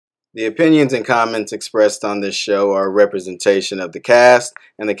The opinions and comments expressed on this show are a representation of the cast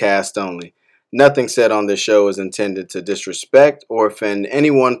and the cast only. Nothing said on this show is intended to disrespect or offend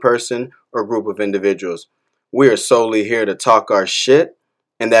any one person or group of individuals. We are solely here to talk our shit,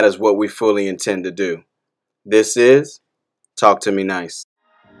 and that is what we fully intend to do. This is Talk to Me Nice.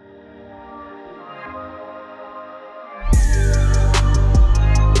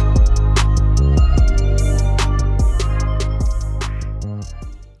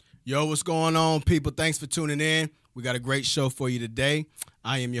 Yo, what's going on, people? Thanks for tuning in. We got a great show for you today.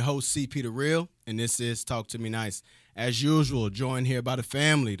 I am your host, CP The Real, and this is Talk to Me Nice. As usual, joined here by the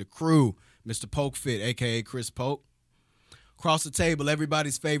family, the crew, Mr. Pokefit, a.k.a. Chris Polk. Across the table,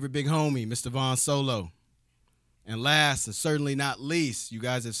 everybody's favorite big homie, Mr. Von Solo. And last, and certainly not least, you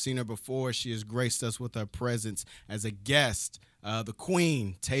guys have seen her before. She has graced us with her presence as a guest, the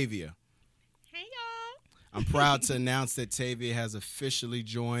queen, Tavia. Hey, y'all. I'm proud to announce that Tavia has officially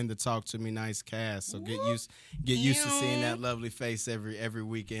joined the Talk to Me Nice cast. So get used to seeing that lovely face every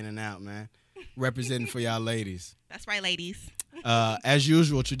week in and out, man. Representing for y'all ladies. That's right, ladies. As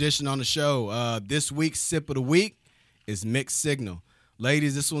usual, tradition on the show. This week's sip of the week is Mixed Signal.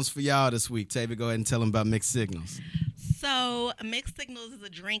 Ladies, this one's for y'all this week. Tavia, go ahead and tell them about Mixed Signals. So, Mixed Signals is a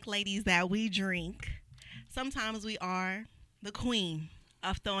drink, ladies, that we drink. Sometimes we are the queen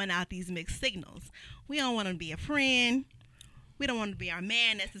of throwing out these mixed signals. We don't want to be a friend. We don't want to be our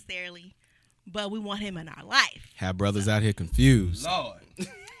man necessarily, but we want him in our life. Have brothers out here confused. Lord.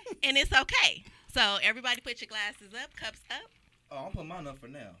 And it's okay. So, everybody put your glasses up, cups up. Oh, I'm putting mine up for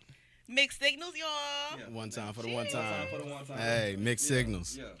now. Mixed signals, y'all. Yeah. One time for the Jeez. one time. For the one time. Hey, Mixed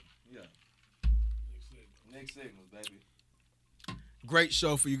Signals. Yeah. Mixed signals, baby. Great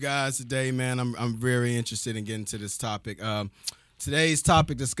show for you guys today, man. I'm very interested in getting to this topic. Today's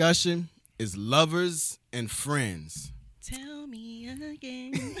topic discussion is lovers and friends. Tell me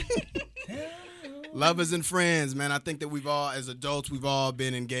again. Lovers and friends, man. I think that we've all, as adults, we've all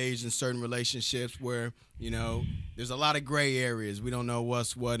been engaged in certain relationships where, you know, there's a lot of gray areas. We don't know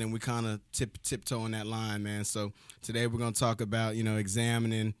what's what, and we kind of tiptoeing that line, man. So today we're going to talk about, you know,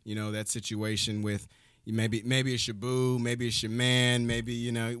 examining, you know, that situation with maybe it's your boo, maybe it's your man, maybe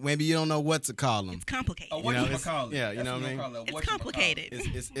you don't know what to call them. It's complicated. Oh, what You know, you it's- call it? yeah, you That's know what I mean? you call it. It's complicated.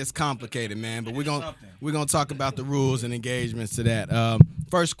 It's complicated, man. But we're gonna Something. talk about the rules and engagements to that.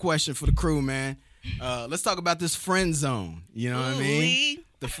 First question for the crew, man. Let's talk about this friend zone. You know what I mean? Ooh-wee.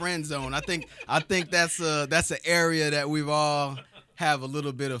 The friend zone. I think that's an area that we've all have a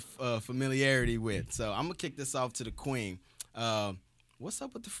little bit of familiarity with. So I'm gonna kick this off to the queen. What's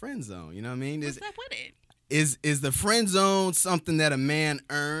up with the friend zone? You know what I mean? What's up with it? Is the friend zone something that a man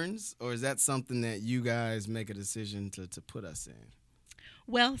earns, or is that something that you guys make a decision to put us in?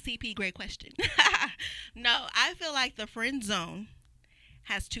 Well, CP, great question. No, I feel like the friend zone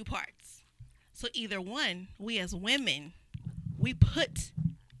has two parts. So either one, we as women, we put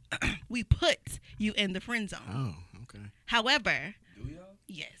you in the friend zone. Oh, okay. However, Do y'all?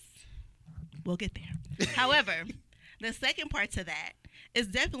 yes, we'll get there. However, the second part to that is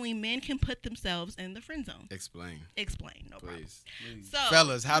definitely men can put themselves in the friend zone. Explain, Explain, no problem. please. Please. So,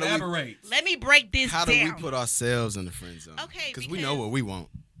 Fellas, how do we Elaborate. let me break this how down. do we put ourselves in the friend zone? Okay, because we know because- what we want.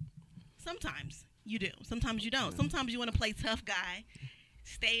 Sometimes you do. Sometimes you don't. Sometimes you want to play tough guy,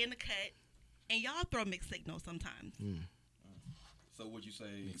 stay in the cut, and y'all throw mixed signals sometimes. So would you say?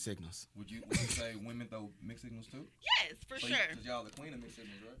 Mixed signals. Would you say women throw mixed signals too? Yes, for So sure. Because y'all the queen of mixed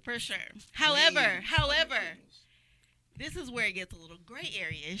signals, right? For sure. Queen However, of mixed signals. this is where it gets a little gray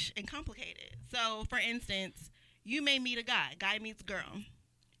area-ish and complicated. So, for instance, you may meet a guy meets a girl.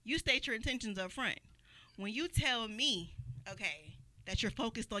 You state your intentions up front. When you tell me, okay, that you're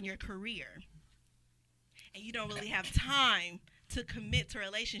focused on your career and you don't really have time to commit to a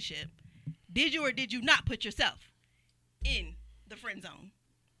relationship, did you or did you not put yourself in the friend zone?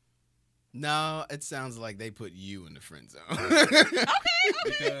 No, it sounds like they put you in the friend zone. Okay.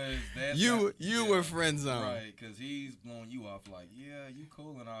 Because that's you not- yeah, were friend zone. Right, because he's blowing you off like, yeah, you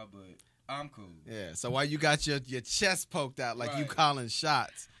cool and all, but I'm cool. Yeah. So while you got your chest poked out like you Right. calling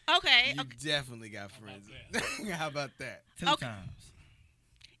shots, Okay. you definitely got friend zone. How about that? Two Okay. times.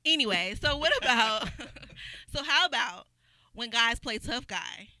 Anyway, so what about so how about when guys play tough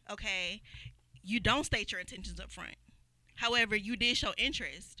guy, okay, you don't state your intentions up front. However, you did show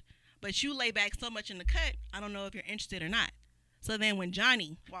interest, but you lay back so much in the cut, I don't know if you're interested or not. So then when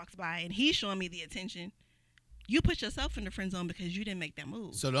Johnny walks by and he's showing me the attention, you put yourself in the friend zone because you didn't make that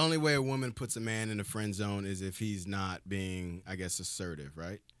move. So the only way a woman puts a man in the friend zone is if he's not being, I guess, assertive,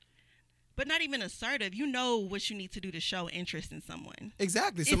 right? But not even assertive. You know what you need to do to show interest in someone.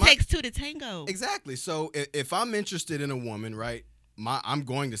 Exactly. So It takes two to tango. Exactly. So if I'm interested in a woman, right, I'm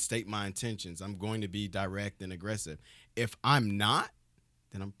going to state my intentions. I'm going to be direct and aggressive. If I'm not,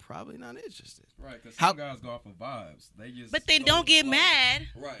 then I'm probably not interested. Right, because How- some guys go off of vibes. They just. But then go don't with the get flow. mad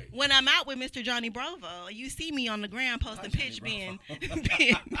Right. when I'm out with Mr. Johnny Bravo. You see me on the ground posting Not Johnny pitch being,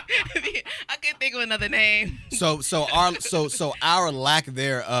 Bravo. I can't think of another name. So our lack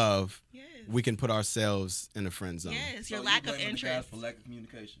thereof, Yes. we can put ourselves in a friend zone. Yes, So your you lack of blaming the guys interest. for lack of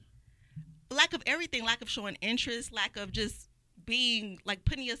communication. Lack of everything, lack of showing interest, lack of just being like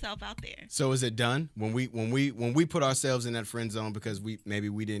putting yourself out there. So is it done when we put ourselves in that friend zone because we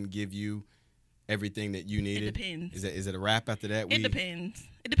didn't give you everything that you needed? It depends. Is it a wrap after that? It depends.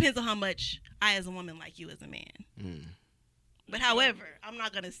 It depends on how much I, as a woman, like you as a man. Mm. But however, I'm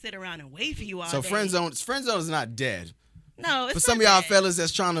not gonna sit around and wait for you all So day. friend zone is not dead. No, it's For some of not y'all that. fellas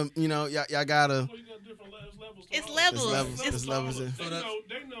that's trying to, y'all gotta. Well, you got different levels. to It's all levels. of it. It's There's levels.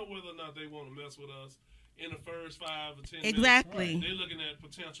 They know whether or not they want to mess with us in the first 5 or 10 Exactly. minutes. They're looking at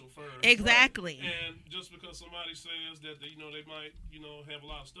potential first. Exactly. And just because somebody says that they might have a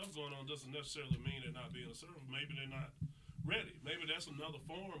lot of stuff going on doesn't necessarily mean they're not being assertive. Maybe they're not ready. Maybe that's another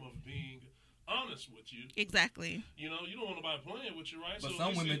form of being honest with you. Exactly. You don't want nobody playing with you, right? But So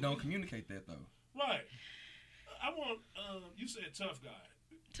some they women say- don't communicate that though. Right. I want. You said tough guy.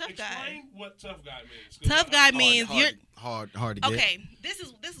 Tough guy. Explain what tough guy means. 'Cause Tough guy means hard, you're hard to get. okay. This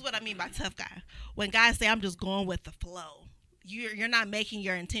is what I mean by tough guy. When guys say I'm just going with the flow, you're not making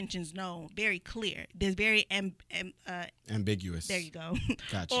your intentions known. Very clear. There's very Ambiguous. there you go.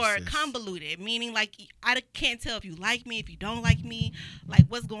 Gotcha, Or sis. convoluted, meaning like I can't tell if you like me, if you don't like me, like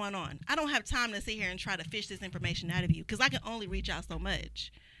what's going on. I don't have time to sit here and try to fish this information out of you because I can only reach out so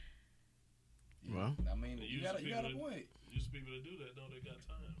much. Well, I mean, They you use got a people point. Used to people that do that know they got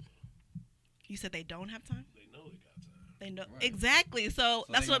time. You said they don't have time. They know they got time. They know Right. exactly. So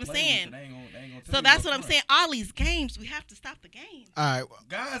that's they what I'm gonna play with you. saying. They ain't gonna tell So you that's up what I'm front. saying. All these games, we have to stop the game. all right.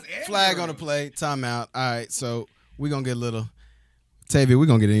 Guys, and Flag on the girls. play. Timeout. All right. So we're gonna get a little. Tavia, we're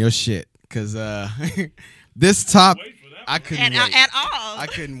gonna get in your shit because this top, Wait for that. I one. couldn't wait. At all. I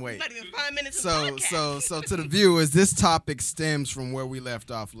couldn't wait. Not even 5 minutes. of So podcast. to the viewers, this topic stems from where we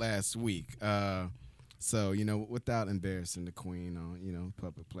left off last week. So without embarrassing the queen on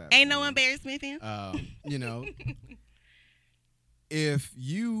public platform. Ain't no embarrassment, fam. If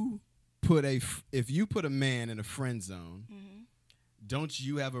you put a man in a friend zone, Mhm. don't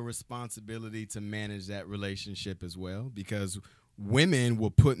you have a responsibility to manage that relationship as well? Because women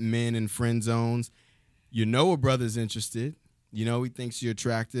will put men in friend zones. A brother's interested. He thinks you're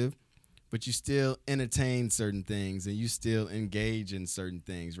attractive, but you still entertain certain things and you still engage in certain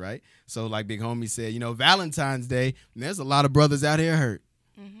things, right? So like Big Homie said, Valentine's Day, there's a lot of brothers out here hurt.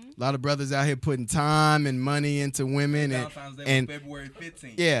 Mhm. A lot of brothers out here putting time and money into women Valentine's Day and was February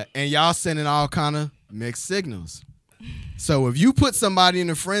 15th. yeah, and y'all sending all kind of mixed signals. So if you put somebody in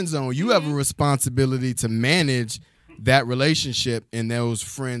the friend zone, you have a responsibility to manage that relationship in those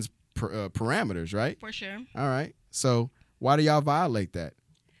friends' parameters, right? For sure. All right. So why do y'all violate that?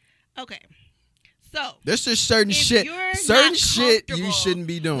 Okay. So There's just certain if shit, you're certain not shit you comfortable shouldn't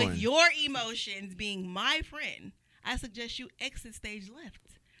be doing. with your emotions being my friend, I suggest you exit stage left.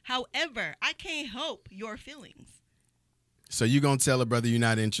 However, I can't help your feelings. So you gonna tell a brother you're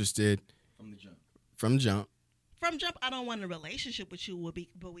not interested From the jump. from jump? From jump, I don't want a relationship with you,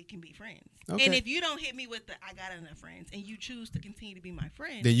 but we can be friends. Okay. And if you don't hit me with the I got enough friends and you choose to continue to be my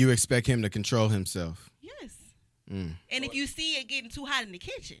friend, Then you expect him to control himself. yes. Mm. And if you see it getting too hot in the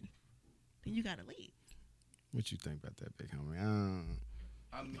kitchen, then you got to leave. What you think about that, Big Homie?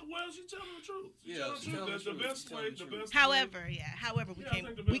 I mean, Well, she telling the truth. She Yeah, telling she the truth. telling That's the the truth. best She way. telling The the truth. best. However, however, we Yeah, I think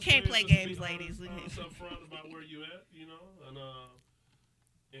can't the best we can't way play is just to games, be ladies. honest up front about where you at,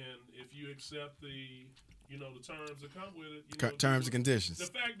 and if you accept the terms that come with it, Terms and conditions. The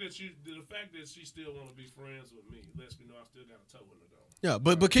fact that she still want to be friends with me lets me know I still got a toe in the door. Yeah,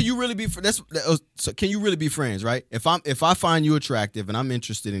 but can you really be so can you really be friends, right? If I find you attractive and I'm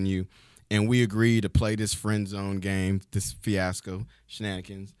interested in you, and we agree to play this friend zone game, this fiasco,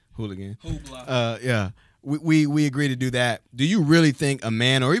 shenanigans, hooligan, hoopla. we agree to do that. Do you really think a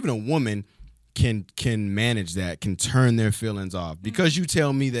man or even a woman can manage that, can turn their feelings off? Because you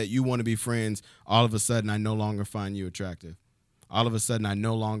tell me that you want to be friends, all of a sudden I no longer find you attractive. All of a sudden I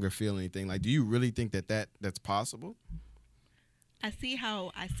no longer feel anything. Like, do you really think that's possible? I see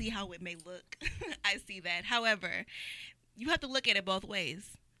how it may look. I see that. However, you have to look at it both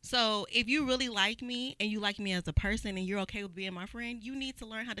ways. So if you really like me and you like me as a person and you're okay with being my friend, you need to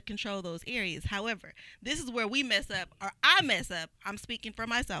learn how to control those areas. However, this is where we mess up, or I mess up. I'm speaking for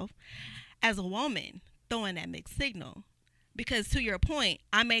myself. As a woman, throwing that mixed signal. Because to your point,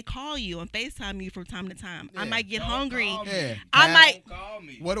 I may call you and FaceTime you from time to time. I Yeah. might get Don't hungry. call me. Yeah. I Pat, might. Don't call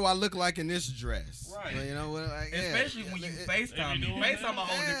me. What do I look like in this dress? Right. Well, you know what? Like, yeah. Especially when you FaceTime me. They be doing FaceTime a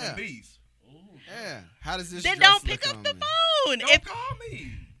whole that. different beast. Ooh. Yeah. How does this? Then dress don't look pick up on the me? phone. Don't If call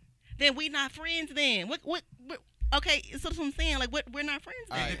me. then we not friends. Then what? Okay, so that's what I'm saying. Like, what? We're not friends.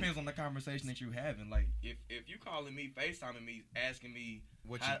 Then. All It right. depends on the conversation that you're having. Like, if you calling me, FaceTiming me, asking me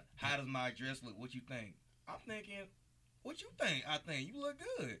What how does my dress look, what you think? I'm thinking, what you think? I think you look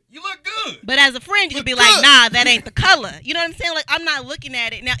good. You look good. But as a friend, you could be Look like, good. nah, that ain't the color. You know what I'm saying? Like, I'm not looking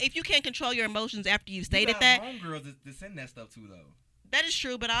at it. Now, if you can't control your emotions after you've stated that, homegirls that send that stuff too, though. that is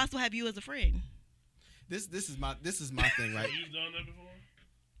true, but I also have you as a friend. This is my thing, right? Have you done that before?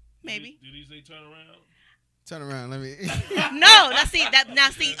 Maybe. Did he say turn around? Turn around. Let me. No,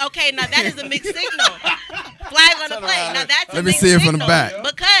 okay, now that is a mixed signal. Flag on the Turn play. around. Now that's a Let me mixed see it from the signal. back.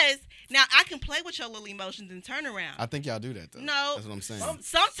 Because now I can play with your little emotions and turn around. I think y'all do that though. No. That's what I'm saying.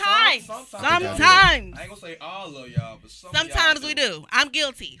 Sometimes. Sometimes. I ain't gonna say all of y'all, but Sometimes we do. I'm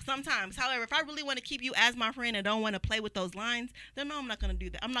guilty. Sometimes. However, if I really want to keep you as my friend and don't want to play with those lines, then no, I'm not going to do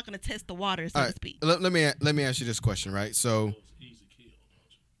that. I'm not going to test the water, so All to right. speak. Let me ask you this question, right? So, It's easy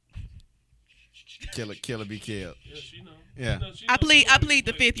kill, don't you? killer be killed. Yeah, she know. Yeah. She I know plead you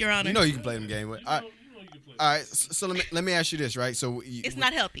the can fifth, Your Honor. You know you can play them game. play. All You right. know you can play. All right. So let me ask you this, right? So It's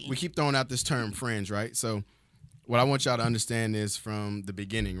not healthy. We keep throwing out this term friends, right? So what I want y'all to understand is from the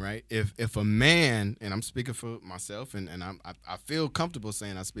beginning, right? If a man, and I'm speaking for myself, and I feel comfortable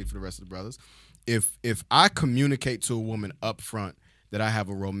saying I speak for the rest of the brothers, if I communicate to a woman up front that I have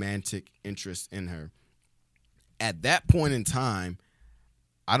a romantic interest in her, at that point in time,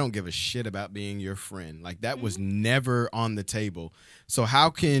 I don't give a shit about being your friend. Like, that was never on the table. So how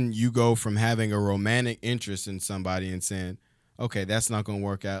can you go from having a romantic interest in somebody and saying, okay, that's not going to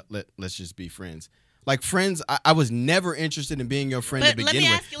work out, let's just be friends? Like, friends, I was never interested in being your friend But to let begin me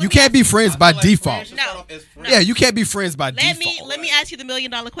with. ask you- let You me can't ask be you- friends by default. No. Yeah, you can't be friends by default. Let me ask you the $1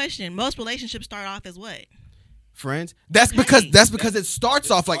 million question. Most relationships start off as what? Friends? That's because it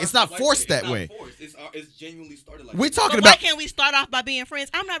starts off like it's not forced that way. It's genuinely started like We're that. talking But why about can't we start off by being friends?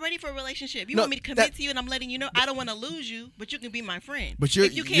 I'm not ready for a relationship. You No, want me to commit that- to you, and I'm letting you know I don't want to lose you, but you can be my friend. But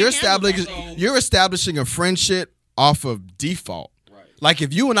If you can't you're handle establishing that- you're establishing a friendship off of default. Right. Like,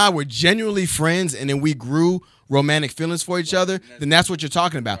 if you and I were genuinely friends and then we grew romantic feelings for each other, then that's what you're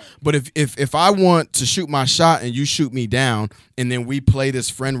talking about. But if I want to shoot my shot and you shoot me down and then we play this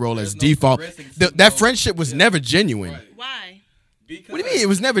friend role as There's no default, progressing that signal. friendship was never genuine. Right. Why? Because What do you mean? It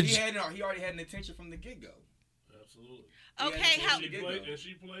was never he already had an intention from the get go. Absolutely. Okay, Yeah, how she did. And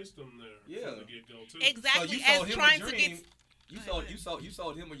she placed them there Yeah. from the get-go, too. exactly you as sold him trying a to dream. get. You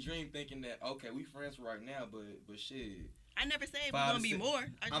sold him a dream, thinking that okay, we friends right now, but shit. I never said we're Five gonna to be six. more.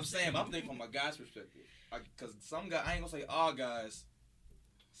 I'm saying, I'm thinking from a guy's perspective, because some guys, I ain't gonna say all guys,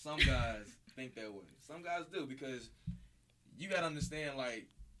 some guys think that way. Some guys do, because you gotta understand, like,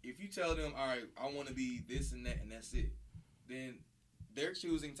 if you tell them, all right, I want to be this and that, and that's it, then they're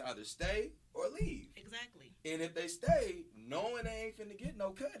choosing to either stay or leave. Exactly. And if they stay, knowing they ain't finna get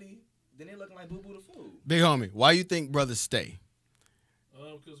no cutty, then they looking like Boo Boo the Fool. Big homie, why you think brothers stay?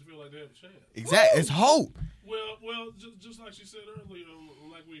 Because I feel like they have a chance. Exactly. It's hope. Well, just like she said earlier,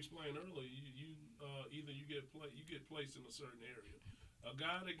 like we explained earlier, you either you get placed in a certain area. A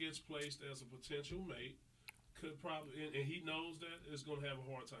guy that gets placed as a potential mate could probably, and he knows that, is going to have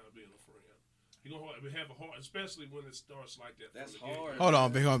a hard time being a friend. He's going to have a hard, especially when it starts like that. That's from the get-go. hard. Hold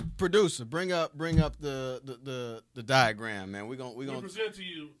on, big homie. Producer, bring up the diagram, man. We We gonna present to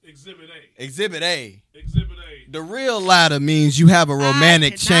you Exhibit A. Exhibit A. Exhibit A. The real ladder means you have a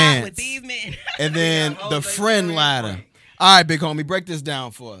romantic I cannot chance. with these men. And then got the Jose friend Mary ladder. Frank. All right, big homie, break this down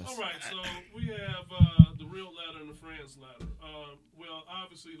for us. All right, so we have the real ladder and the friends ladder. Well,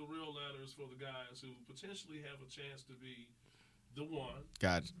 obviously the real ladder is for the guys who potentially have a chance to be the one.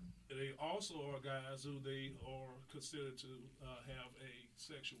 Gotcha. They also are guys who they are considered to have a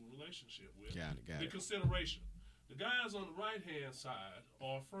sexual relationship with. Got The it. consideration. The guys on the right-hand side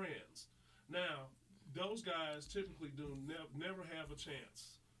are friends. Now, those guys typically do never have a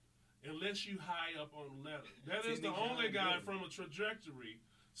chance unless you high up on the ladder. That is the only guy from a trajectory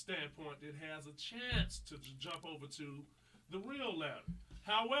standpoint that has a chance to jump over to the real ladder.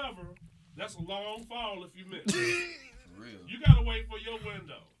 However, that's a long fall if you miss. For real. You got to wait for your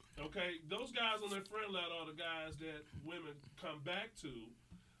window. Okay, those guys on their friend ladder are the guys that women come back to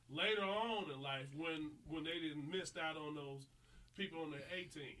later on in life when they didn't missed out on those people on their A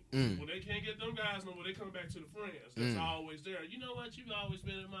team. When they can't get them guys no more, they come back to the friends. That's always there. You know what? You've always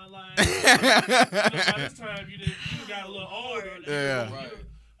been in my life. By this time, you got a little older. Yeah. Right.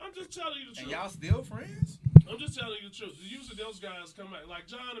 I'm just telling you the And truth. y'all still friends? I'm just telling you the truth. Usually those guys come back like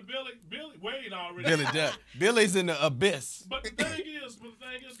John and Billy. Wade already. Billy Duck. Billy's in the abyss. But the thing is,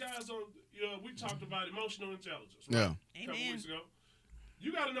 guys, we talked about emotional intelligence. Right? Yeah. A couple weeks ago.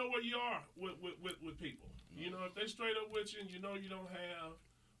 You got to know where you are with people. You know, if they straight up with you and you know you don't have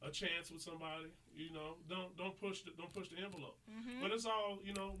a chance with somebody, you know, don't push the envelope. Mm-hmm. But it's all,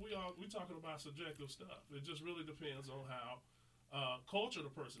 you know, we talking about subjective stuff. It just really depends on how culture the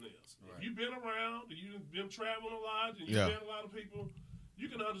person is. Right. If you've been around, you've been traveling a lot, and you've met a lot of people, you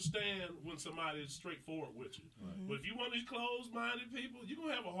can understand when somebody is straightforward with you. Right. But if you want these closed-minded people, you're going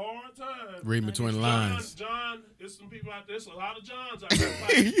to have a hard time. Reading between the lines. John, there's some people out there, there's a lot of Johns out there.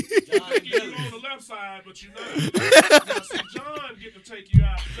 Like, you on the left side, but you're not. Now, see, John get to take you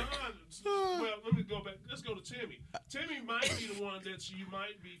out. Well, let me go back. Let's go to Timmy. Timmy might be the one that you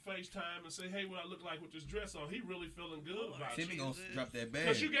might be FaceTime and say, hey, what I look like with this dress on. He really feeling good about Timmy you. going to drop that bag.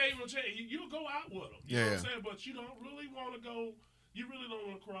 Because you gave him a chance. You'll go out with him. You know what I'm saying? But you don't really want to go. You really don't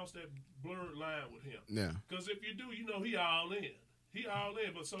want to cross that blurred line with him. Yeah. Because if you do, you know he all in. He all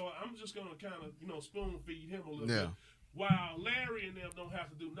in. But so I'm just going to kind of, you know, spoon feed him a little bit. While Larry and them don't have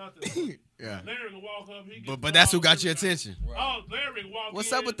to do nothing. Larry can walk up. But that's who got your attention. Right. Oh, Larry can walk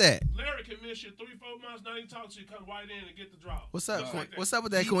What's in. up with that? Larry can miss you 3-4 months. Now he talks to you, come right in and get the draw. What's up? Like What's up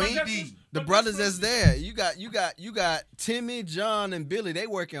with that, Queen? The brothers that's there. You got Timmy, John, and Billy. They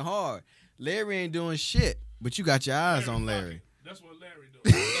working hard. Larry ain't doing shit, but you got your eyes on Larry. That's what Larry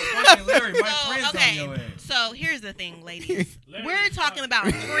doing. Larry, my friends on your ass. So here's the thing, ladies. We're talking about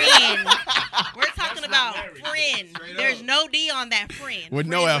friend. We're talking about friend. There's no D on that friend. With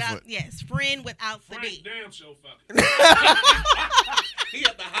no effort. Yes, friend without the D. Damn show fucking. He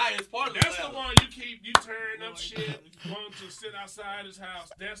at the highest part of That's the one you turn up shit, want to sit outside his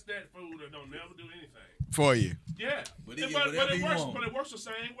house. That's that fool that don't never do anything. For you. Yeah. But it works the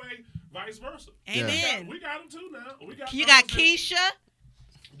same way, vice versa. Amen. We got them too now. You got Keisha.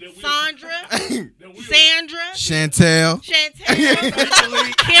 Sandra, Sandra, Chantel,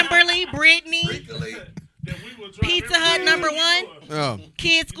 Kimberly, Brittany, Pizza Hut #1,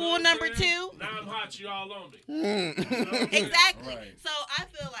 Kids School #2. Now I'm hot, you all on me. Exactly. Right. So I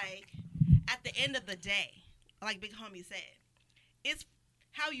feel like at the end of the day, like Big Homie said, it's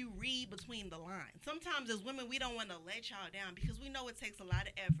how you read between the lines. Sometimes as women, we don't want to let y'all down because we know it takes a lot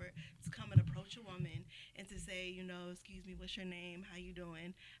of effort to come and approach a woman and to say, you know, excuse me, what's your name? How you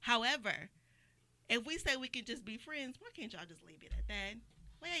doing? However, if we say we can just be friends, why can't y'all just leave it at that?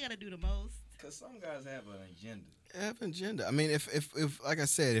 Why y'all got to do the most? Because some guys have an agenda. Have an agenda. I mean, if like I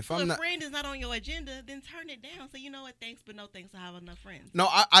said, if I'm not, a friend is not on your agenda, then turn it down. So you know what? Thanks, but no thanks. I have enough friends. No,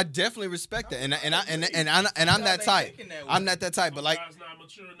 I definitely respect that, and I'm that type. I'm not that type, but like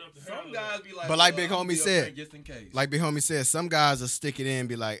some guys be like, but like Big Homie said, just in case. Like Big Homie said, some guys will stick it in and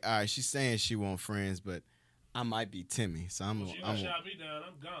be like, all right, she's saying she want friends, but I might be Timmy, so I'm. She gonna shot me down.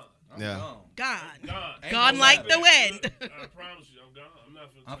 I'm gone. Gone like the wind. I promise you, I'm gone.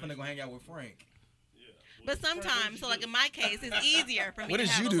 I'm finna go hang out with Frank. But sometimes, so like in my case, it's easier for me. What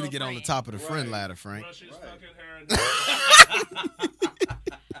did you do to get on the top of the friend ladder, Frank?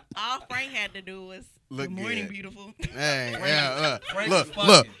 All Frank had to do was good morning, beautiful. Hey,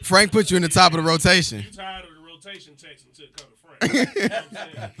 look, Frank put you in the top of the rotation. You tired of the rotation text until it come to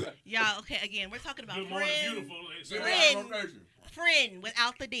Frank. Y'all, okay, again, we're talking about good morning, beautiful. Friend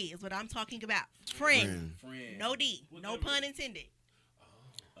without the D is what I'm talking about. Friend. No D. No pun intended.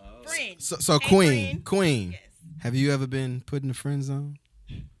 Friend. So hey, Queen, yes. Have you ever been put in the friend zone?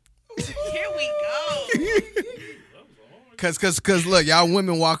 Here we go. Cause look, y'all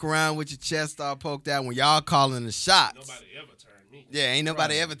women walk around with your chest all poked out when y'all calling the shots. Nobody ever turned me. Yeah, ain't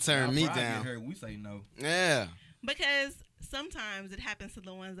nobody ever turned me down. We say no. Yeah. Because sometimes it happens to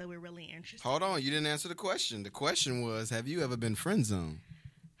the ones that we're really interested in. Hold on, you didn't answer the question. The question was, have you ever been friend zoned?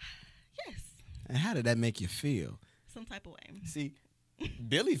 Yes. And how did that make you feel? Some type of way. See,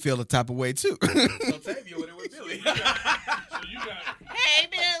 Billy feel the type of way too. So Tavia went with Billy. Hey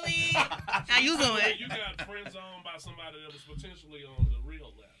Billy, how you doing? You got friend zoned by somebody that was potentially on the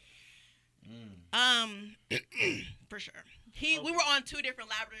real level. For sure. We were on 2 different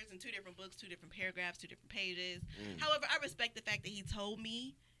libraries and 2 different books, 2 different paragraphs, 2 different pages. However, I respect the fact that he told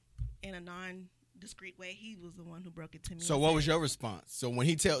me in a non-discreet way. He was the one who broke it to me. So what was your response? So when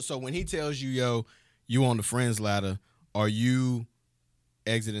he tells you, yo, you on the friends ladder, are you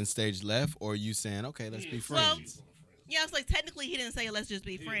exiting stage left, or are you saying, okay, let's be friends? Well, yeah, it's like technically he didn't say let's just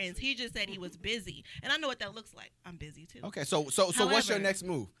be friends. He just said he was busy, and I know what that looks like. I'm busy too. Okay, so however, what's your next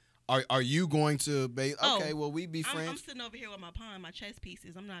move? Are you going to be okay? Well, we be friends. I'm sitting over here with my pawn, my chess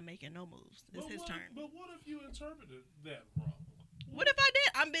pieces. I'm not making no moves. It's his turn. But what if you interpreted that wrong? What if I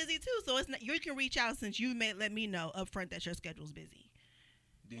did? I'm busy too, so it's not, you can reach out since you may let me know up front that your schedule's busy.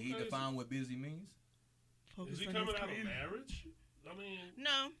 Did he define what busy means? Focus Is he on coming his out of career. marriage? I mean,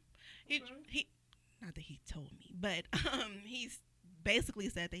 No, he Okay. he. Not that he told me, but he's basically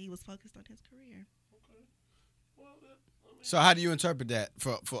said that he was focused on his career. okay. Well, I mean, So how do you interpret that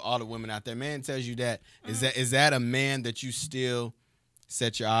for all the women out there? Man tells you that is that a man that you still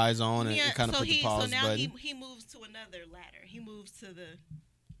set your eyes on and kind of so put the pause so now button? he moves to another ladder. He moves to the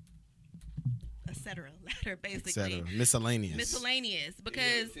etc. ladder, Et basically. cetera. Miscellaneous. Miscellaneous,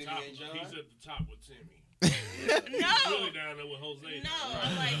 because Timmy top, and John? he's at the top with Timmy. no, He's really down there with Jose. no, Right.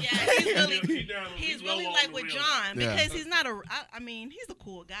 I'm like, yeah, he's really, He's he's really low on like the with real John Yeah. because he's not a. I mean, he's a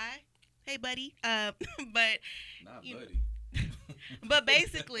cool guy. Hey, buddy. But Not You- buddy.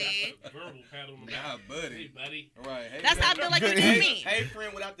 basically, Verbal pat on the Nah, back. buddy. Hey, buddy. Right. Hey, that's how I friend. feel like you do Hey, me. hey,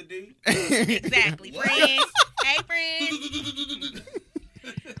 friend without the D. Exactly, What? friend. Hey, friend.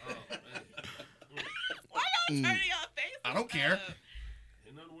 Oh, man. Why y'all turning your face? I don't care.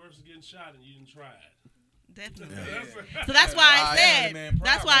 Ain't nothing worse than getting shot and you didn't try it. Definitely. That's- So that's why I Yeah, said. man, pride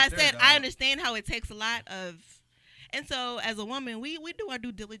That's why I right there, said dog. I understand how it takes a lot of. And so, as a woman, we do our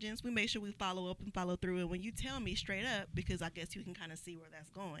due diligence. We make sure we follow up and follow through. And when you tell me straight up, because I guess you can kind of see where that's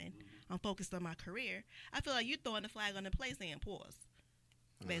going, I'm focused on my career. I feel like you're throwing the flag on the play, saying pause.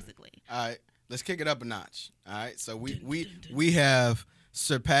 Basically, All right, let's kick it up a notch. All right, so we have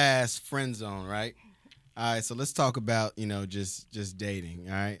surpassed friend zone, right? All right, so let's talk about just dating.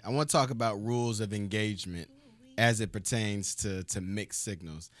 All right, I want to talk about rules of engagement as it pertains to mixed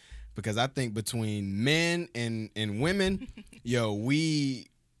signals, because I think between men and women, we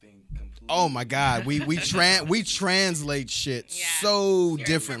oh my God, we translate shit Yeah. so Shared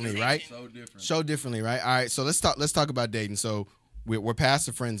differently, right? representation. So different. So differently, right? All right, so let's talk about dating. So we're past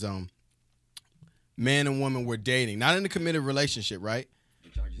the friend zone. Man and woman, we're dating, not in a committed relationship, right?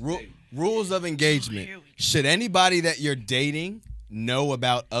 But y'all just dating. Rules of engagement. Here we go. Should anybody that you're dating know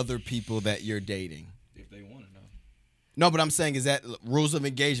about other people that you're dating? If they want to know. No, but I'm saying, is that rules of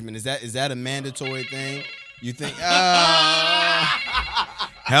engagement? Is that a mandatory thing? You think?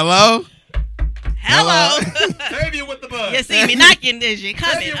 Hello? hello. Tavia with the buzz. You see me knocking, did you?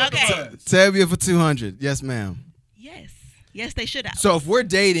 Coming. Tavia with the Okay. buzz. Tavia for 200. Yes, ma'am. Yes, they should have. So if we're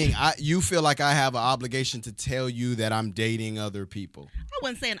dating, you feel like I have an obligation to tell you that I'm dating other people. I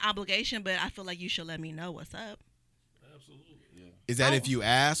wouldn't say an obligation, but I feel like you should let me know what's up. Absolutely. Is that if you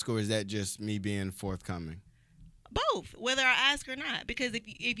ask, or is that just me being forthcoming? Both, whether I ask or not. Because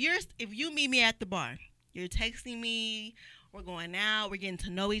if you meet me at the bar, you're texting me, we're going out, we're getting to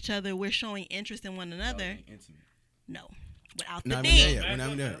know each other, we're showing interest in one another. Y'all ain't intimate. No, without No, the I mean, thing. yeah. We're not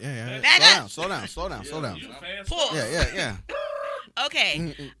even there. Yeah. Back up. Slow down. You a fast Pull. starter. Yeah.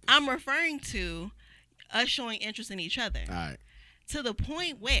 Okay, I'm referring to us showing interest in each other All right. to the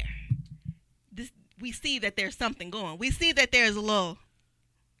point where we see that there's something going. We see that there's a little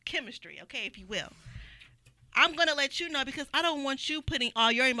chemistry, okay, if you will. I'm going to let you know because I don't want you putting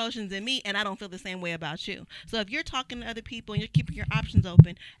all your emotions in me and I don't feel the same way about you. So if you're talking to other people and you're keeping your options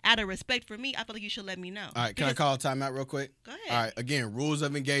open, out of respect for me, I feel like you should let me know. All right. Can I call a timeout real quick? Go ahead. All right. Again, rules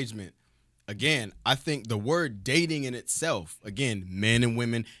of engagement. Again, I think the word dating in itself, again, men and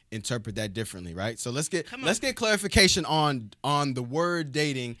women interpret that differently, right? So let's get clarification on the word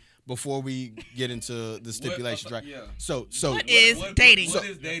dating before we get into the stipulations, right? Yeah. So What is dating? What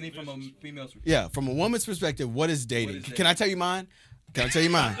is dating from a female's perspective? yeah, from a woman's perspective, what is dating? What is Can dating? I tell you mine? Can I tell you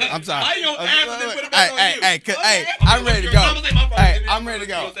mine? I'm sorry. How you gonna answer this? Put it back on you. Hey, Okay. I'm ready to go. I'm gonna say my part, Hey, and then I'm ready to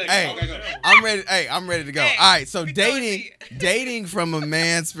go. you'll say- Hey, okay, go. I'm ready to go. Hey, All right, so we throwing dating from a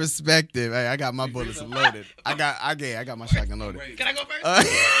man's perspective. Hey, I got my bullets loaded. I got my shotgun loaded. Can I go first? Uh,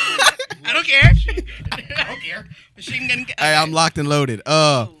 I don't care. I don't care. Machine gun. Hey, I'm locked and loaded.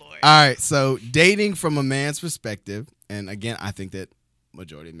 Lord. All right, so dating from a man's perspective, and again, I think that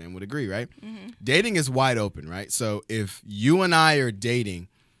majority of men would agree, right? Mm-hmm. Dating is wide open, right? So if you and I are dating,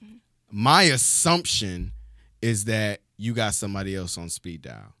 my assumption is that you got somebody else on speed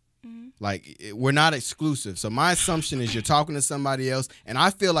dial. Like, we're not exclusive. So my assumption is you're talking to somebody else, and I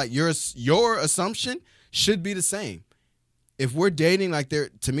feel like your assumption should be the same. If we're dating, like,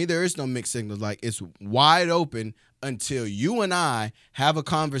 to me, there is no mixed signals. Like, it's wide open until you and I have a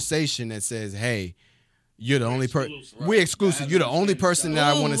conversation that says, hey, you're the only person. exclusive. We're exclusive. You're the only person that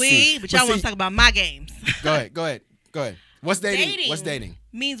I want to see. But y'all want see- to talk about my games. Go ahead. What's dating? Dating. What's dating?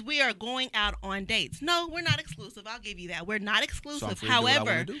 Means we are going out on dates. No, we're not exclusive. I'll give you that. We're not So I'm exclusive. free to do what I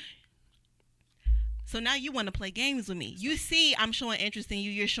However, wanna do? so now you want to play games with me. You see I'm showing interest in you.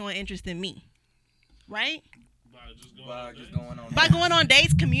 You're showing interest in me. Right? By just going on. By going on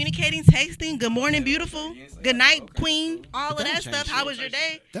dates, communicating, texting, good morning, beautiful, good night, queen, all of That that don't stuff. change How shit. was your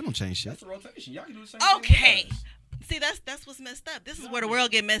day? That don't change shit. That's a rotation. Y'all can do the same thing. Okay. with us. See, that's what's messed up. This is where the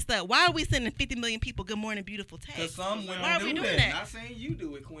world get messed up. Why are we sending 50 million people good morning, beautiful Cause texts? some women Why are we do doing that. that? Not saying you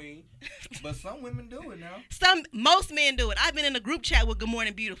do it, Queen, but some women do it now. Most men do it. I've been in a group chat with good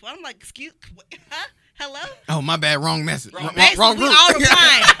morning, beautiful. I'm like, excuse, huh? Hello? Oh, my bad. Wrong message. Wrong Basically, group. we all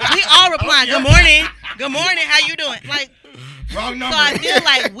replying. We all replying. Good morning. Good morning. How you doing? Like, Wrong so number. I feel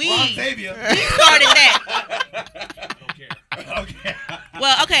like Wrong we Tavia. started that. I don't care. Okay.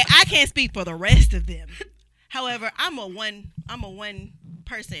 Well, okay, I can't speak for the rest of them. However, I'm a one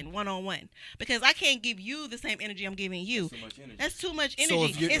person, one-on-one, because I can't give you the same energy I'm giving you. Too much energy. That's too much So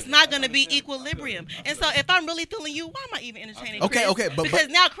energy. if you- It's not going to be understandable. equilibrium. I feel And so if I'm really feeling you, why am I even entertaining Okay, Chris? okay, but- because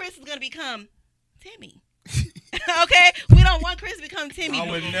now Chris is going to become Timmy. Okay? We don't want Chris to become Timmy I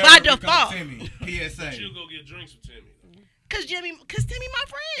would never by become default. Timmy. PSA. She'll go get drinks with Timmy. Because Timmy my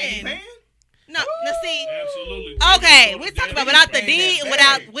Hey, friend. man. No, now see. Absolutely. Okay, Timmy we're goes talking to about Daddy. without the Ain't D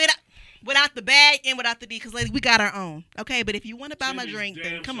that and bad. without the bag and without the D, because ladies, we got our own. Okay, but if you want to buy my Timmy's drink,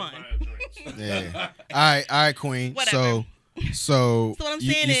 then damn come sure on. buying drinks. Yeah. All right, Queen. Whatever. So So what I'm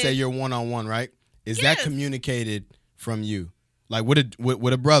you saying say is- you're one-on-one, right? Is that Yes. communicated from you? Like with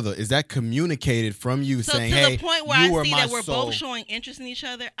a brother, is that communicated from you So saying, to "Hey, the point where you I are see my that we're soul"? both showing interest in each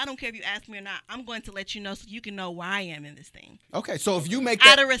other, I don't care if you ask me or not. I'm going to let you know so you can know where I am in this thing. Okay, so if you make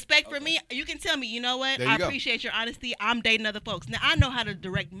Out that, of respect for me, you can tell me, you know what? There you I go. appreciate your honesty. I'm dating other folks. Now I know how to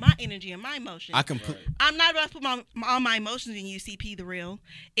direct my energy and my emotions. I can. I'm not about to put all my emotions in you, CP the real.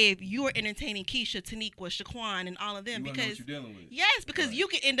 If you are entertaining Keisha, Taniqua, Shaquan, and all of them, You wanna know because what you're dealing with. yes, because Right. you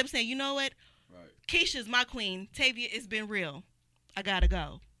could end up saying, you know what? Right. Keisha's my queen. Tavia, it's been real. I gotta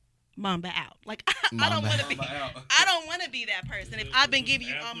go. Mamba out. Like I don't Mamba want to be. Mamba out. I don't want to be that person. If I've been giving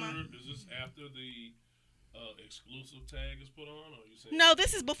you all my. Is this after the exclusive tag is put on, or you saying? No,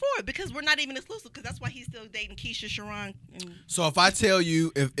 this is before because we're not even exclusive. Because that's why he's still dating Keisha, Sharon. And So if I tell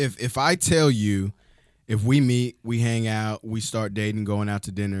you, if I tell you, if we meet, we hang out, we start dating, going out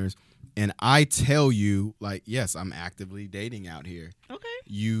to dinners, and I tell you, like, yes, I'm actively dating out here. okay.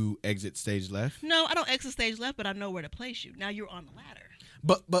 You exit stage left. No, I don't exit stage left, but I know where to place you. Now you're on the ladder.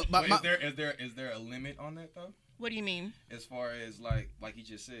 But But my, is there a limit on that though? What do you mean? As far as like you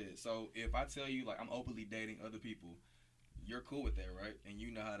just said. So if I tell you like I'm openly dating other people, you're cool with that, right? And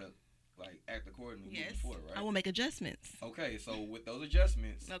you know how to like act accordingly moving Yes, forward, right? I will make adjustments. Okay, so with those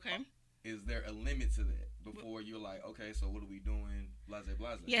adjustments, Okay. is there a limit to that before you're like, okay, so what are we doing? Blase,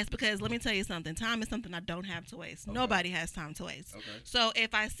 blase. Yes, because let me tell you something. Time is something I don't have to waste. Okay. Nobody has time to waste. Okay. So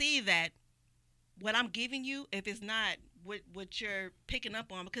if I see that what I'm giving you, if it's not what you're picking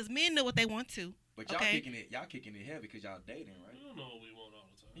up on, because men know what they want to. But y'all Okay. kicking it heavy because y'all dating, I right? don't know what we want all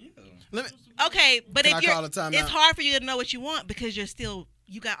the time. Yeah. let me, Okay, but Can if I you're, call a timeout? it's hard for you to know what you want because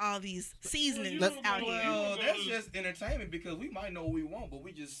you got all these seasonings Let- out here. Well, that's just entertainment because we might know what we want, but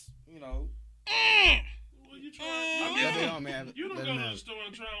we just, Well, you try. Mm. let me on, man. You don't Let go me to have the it. store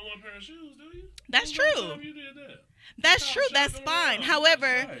and try on one pair of shoes, do you? That's When's the true. last time you did that? That's Stop true. That's shopping fine. around. However,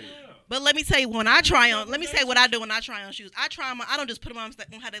 right. Yeah. but let me tell you, when I try on, let me say what I do when I try on shoes. I try them on. I don't just put them on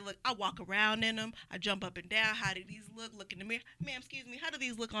how they look. I walk around in them. I jump up and down. How do these look? Look in the mirror. Ma'am, excuse me. How do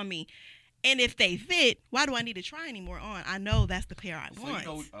these look on me? And if they fit, why do I need to try anymore on? I know that's the pair I So want. you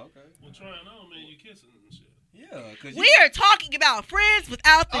know, okay. Well, trying on, man, you kissing and shit. Yeah, because We are talking about friends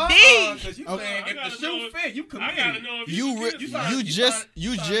without the D. Because you Okay. saying I if the gotta shoe know if- fit, you I committed. gotta know if You can re- kiss you me. sign- you just sign-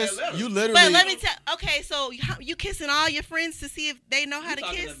 you you sign just that letter. you literally. But let me tell. Okay, so you kissing all your friends to see if they know how You to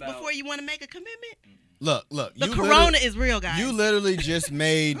talking kiss about- before you want to make a commitment. look. The you corona literally- is real, guys. You literally just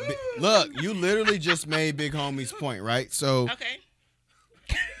made you literally just made Big Homie's point, right? So okay?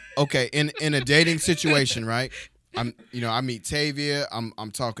 okay, in a dating situation, right? I meet Tavia,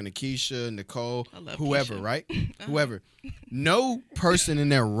 I'm talking to Keisha, Nicole, I love whoever, Keisha. right? Whoever. No person in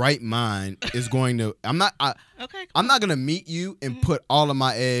their right mind is going to I'm not gonna meet you and put all of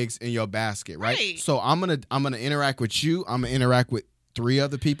my eggs in your basket, right? Right. So I'm gonna interact with you, I'm gonna interact with 3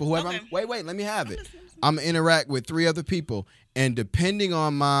 other people, whoever Okay. wait, let me have it. listening. I'm gonna interact with 3 other people, and depending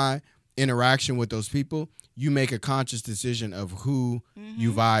on my interaction with those people, you make a conscious decision of who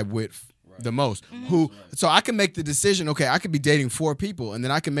you vibe with the most. So I can make the decision, okay, I could be dating 4 people, and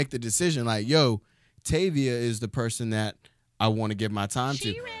then I can make the decision like, yo, Tavia is the person that I want to give my time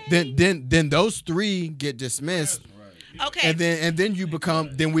She to. ready. Then those 3 get dismissed, Okay. and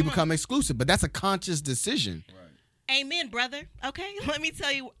then we become exclusive. But that's a conscious decision. Amen, brother. Okay, let me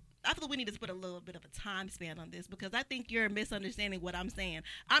tell you. I feel we need to put a little bit of a time span on this because I think you're misunderstanding what I'm saying.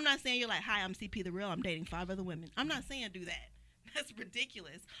 I'm not saying you're like, hi, I'm CP the Real. I'm dating 5 other women. I'm not saying do that. That's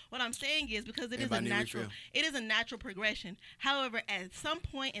ridiculous. What I'm saying is because it Anybody need is a a natural, refill? it is a natural progression. However, at some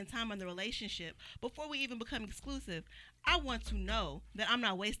point in time in the relationship, before we even become exclusive, I want to know that I'm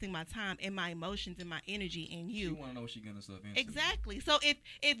not wasting my time and my emotions and my energy in You you. want to know what she getting herself into. Exactly. So if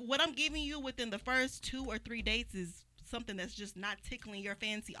what I'm giving you within the first 2 or 3 dates is something that's just not tickling your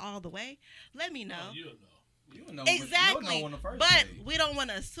fancy all the way, let me know. No, you'll know. You don't know Exactly. You'll know on the first But date. we don't want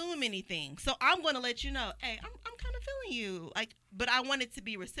to assume anything. So I'm going to let you know, hey, I'm kind of feeling you. Like, but I want it to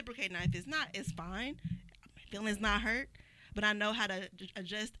be reciprocated. Now, if it's not, it's fine. My feelings not hurt. But I know how to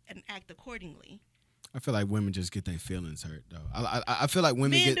adjust and act accordingly. I feel like women just get their feelings hurt though. I feel like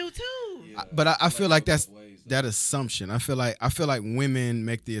women Men get, do too. Yeah, but I feel like it goes that's both ways, though. that assumption. I feel like women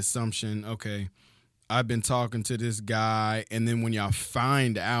make the assumption, okay, I've been talking to this guy, and then when y'all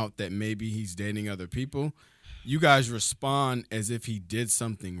find out that maybe he's dating other people, you guys respond as if he did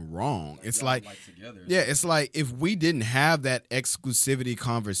something wrong. It's y'all, like, together. yeah, it's like if we didn't have that exclusivity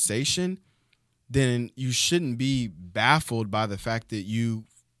conversation, then you shouldn't be baffled by the fact that you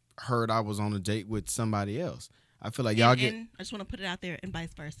heard I was on a date with somebody else. I feel like y'all get And I just want to put it out there and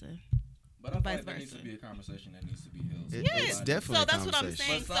vice versa. But I feel vice like there needs to versa. be a conversation that needs to be held. It's Yes. definitely So a that's what I'm conversation.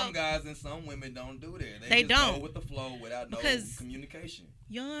 saying. But some So- guys and some women don't do that. They just don't. go with the flow without no Because- communication.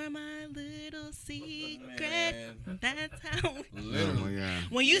 You're my little secret. Man. That's how. Oh my Literally. God.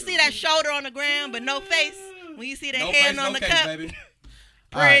 When you see that shoulder on the ground but no face, when you see that No hand face, on no the case, cup, baby.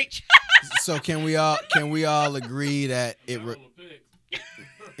 All right. preach. So can we all agree that it Not re- on the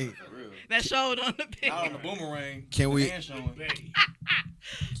pics. For real. That shoulder on the pig. Not on the boomerang. Can the we- hand showing. Bay.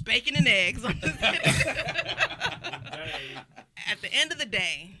 Bacon and eggs. I'm just kidding. Bay. At the end of the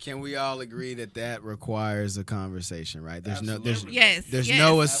day, can we all agree that that requires a conversation, right? There's Absolutely. yes. there's yes.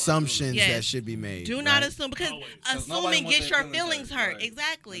 no assumptions Yes. that should be made. Do not right? assume because Always. 'Cause nobody assuming wants gets their your feelings feelings hurt, hurt. right.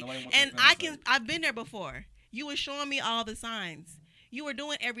 Exactly. Nobody wants And their feelings hurt. I've been there before. You were showing me all the signs. You were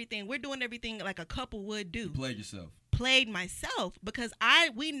doing everything. We're doing everything like a couple would do. You played yourself. Played myself because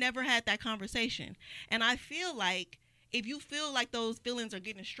we never had that conversation. And I feel like if you feel like those feelings are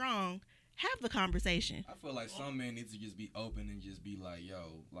getting strong, have the conversation. I feel like some men need to just be open and just be like,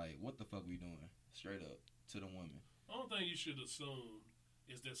 yo, like, what the fuck we doing? Straight up to the women. The only thing you should assume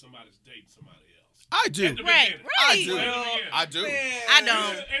is that somebody's dating somebody else. I do. At the Right, beginning. right. I do. Well, I do. I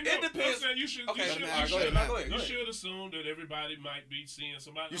don't. And It no, depends. I'm saying you should. Okay, you should, go ahead, you should, go ahead. you should assume that everybody might be seeing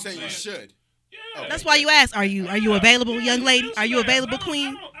somebody. You're I'm saying you should. Yeah. That's why you ask, are you available, Yeah, young lady? just Are you that. available, I don't-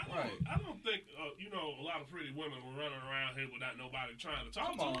 queen? Right. I don't think a lot of pretty women were running around here without nobody trying to talk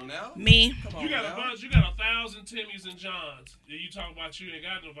Come to on them. now. Me. Come on You got now. a bunch. You got 1,000 Timmys and Johns. And you talk about you ain't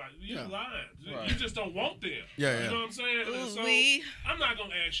got nobody. You Yeah. lying. Right. You just don't want them. Yeah, You yeah. know what I'm saying? And so Ooh-wee. I'm not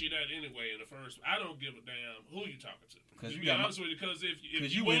gonna ask you that anyway. In the first, I don't give a damn who you talking to. 'Cause To you be got my- honest with you, because if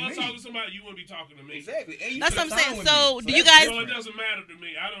 'cause you you with was me. talking to somebody, you wouldn't be talking to me. Exactly. And you That's what I'm spend time saying. with So, me. do you that's guys- So it different. doesn't matter to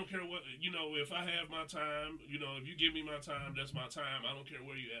me. I don't care what if I have my time. If you give me my time, that's my time. I don't care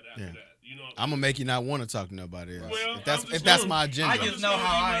where you at after Yeah. that. I'm gonna make you not want to talk to nobody else. Well, if that's I'm just that's gonna- my agenda. I I'm just just know gonna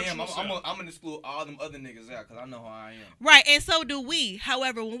how be I my am. true self. I'm gonna exclude all them other niggas out because I know how I am. Right, and so do we.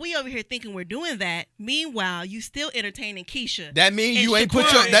 However, when we over here thinking we're doing that, meanwhile, you still entertaining Keisha. That mean And you ain't put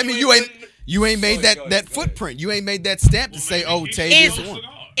Shaquan- your. That mean you ain't made Go that ahead, that go ahead. footprint. You ain't made that stamp to say, oh, Tay is It's- one.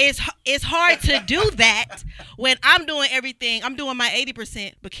 It's hard to do that when I'm doing everything. I'm doing my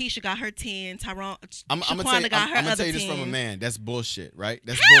 80%, but Keisha got her 10. Tyrone, I'm Shaquana gonna got her other tell you 10. this from a man. That's bullshit, right?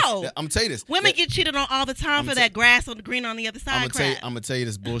 That's How? bullshit. I'm gonna tell you this. Women get cheated on all the time I'm for ta- that grass on the green on the other I'm side gonna crap. tell you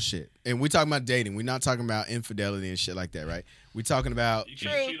this bullshit. And we're talking about dating. We're not talking about infidelity and shit like that, right? We're talking about You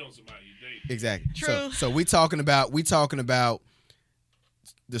can't cheat on somebody you date. exactly. True. So we talking about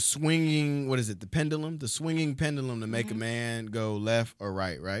the swinging. What is it? The pendulum. The swinging pendulum to make a man go left or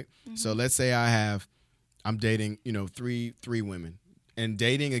right, right? So let's say I'm dating, three women. And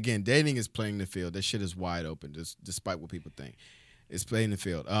dating is playing the field. That shit is wide open, despite what people think. It's playing the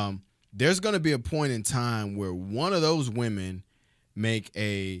field. There's going to be a point in time where one of those women make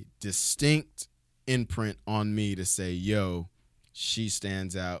a distinct imprint on me to say, yo, she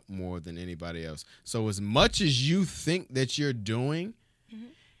stands out more than anybody else. So as much as you think that you're doing,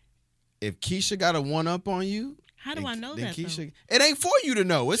 if Keisha got a one-up on you, How do I know then that, though? Keisha, it ain't for you to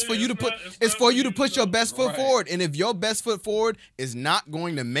know. It's Yeah, for you to it's put. not- it's It's not for you to put your know. best foot Right. forward. And if your best foot forward is not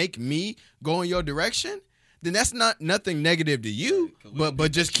going to make me go in your direction, then that's nothing negative to you. Right, 'cause we But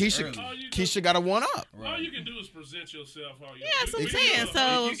picked just that shit Keisha, early. All you Keisha got a one up. All you can do is present yourself. All you Yeah, that's what I'm Be saying. your-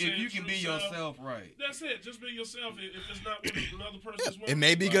 So- you If you can true be self, yourself, right. That's it. Just be yourself. If it's not what another person's It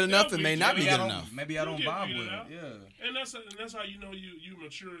may be good enough. It may not be Maybe good I don't, enough. maybe I don't You can vibe figure with it it. out. Yeah. And that's how you know you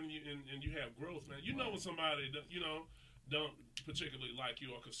mature and you have growth, man. You know when somebody don't particularly like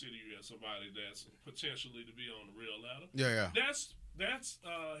you or consider you as somebody that's potentially to be on the real ladder. Yeah. That's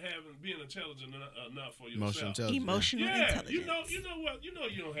being intelligent enough for Emotional yourself. intelligence. Emotional Yeah, intelligence. you know what? You know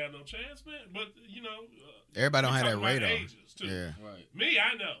you don't have no chance, man. But Everybody don't we have that talk about radar. ages, too. Yeah. Right. Me,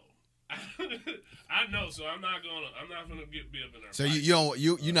 I know. I know, so I'm not gonna be up in there. So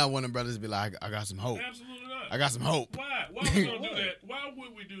you're not one of them brothers to be like, I got some hope. Absolutely not. I got some hope. Why? Why would we gonna do that? Why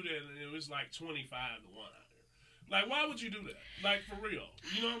would we do that? And it was like 25-1 out here. Like, why would you do that? Like, for real.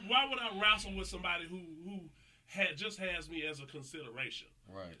 You know, why would I wrestle with somebody who just has me as a consideration?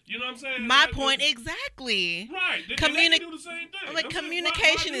 Right. You know what I'm saying? My Like, point exactly. Right. They do the same thing. Like I'm saying,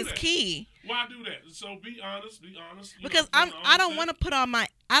 communication why do is that? key. Why do that? So be honest. You Because know, I don't want to put on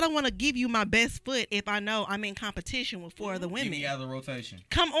I don't want to give you my best foot if I know I'm in competition with 4 other Get women. me out of the rotation.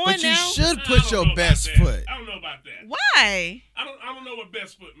 Come on But you now. should I put don't your know about best that. foot. I don't know about that. Why? I don't know what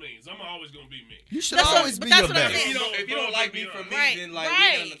best foot means. I'm always gonna be me. You should That's what- always but be that's your what I'm best. saying. If you don't like me for me, Right, then like we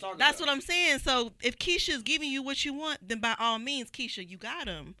right. nothing to talk That's about. what I'm saying. So if Keisha's giving you what you want, then by all means, Keisha, you got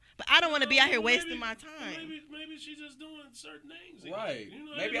him. But I don't want to be out here wasting my time. Maybe she's just doing certain things. Right. You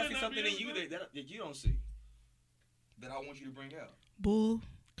know, Maybe it I might see not something be in you everybody. that you don't see. That I want you to bring out. Bull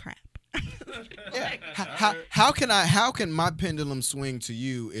crap. Yeah. How can my pendulum swing to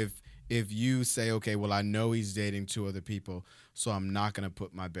you if you say, okay, well, I know he's dating 2 other people, so I'm not gonna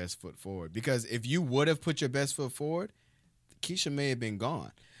put my best foot forward? Because if you would have put your best foot forward, Keisha may have been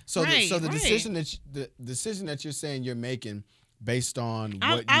gone. So Right, the right. decision that you're saying you're making based on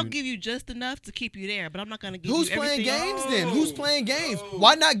what I'll give you just enough to keep you there, but I'm not gonna give Who's you playing everything. games then? Who's playing games?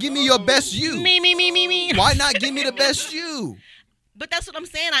 Why not give me your best you? Me. Why not give me the best you? But that's what I'm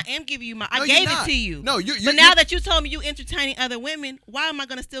saying. I am giving you No, I you're gave not. it to you. No, you. But now that you told me you entertaining other women, why am I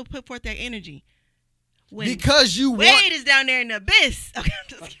gonna still put forth that energy? When because you Wade want is down there in the abyss. Okay, I'm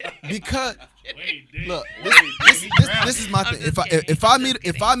just kidding. because Wait, damn. look, Wait, this is my I'm thing. just If I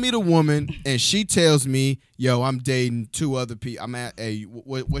kidding. meet a woman and she tells me, yo, I'm dating 2 other people. I'm at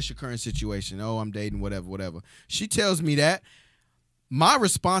what's your current situation? Oh, I'm dating whatever. She tells me that. My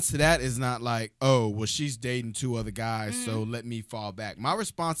response to that is not like, oh, well, she's dating 2 other guys, so let me fall back. My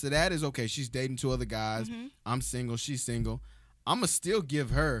response to that is, okay, she's dating 2 other guys. I'm single. She's single. I'm going to still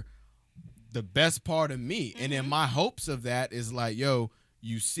give her the best part of me. And then my hopes of that is like, yo,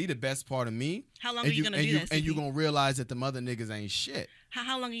 you see the best part of me. How long and are you gonna do that, And CP? you're going to realize that the mother niggas ain't shit.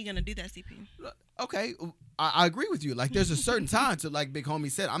 How long are you gonna do that, CP? Okay, I agree with you. Like, there's a certain time to, like Big Homie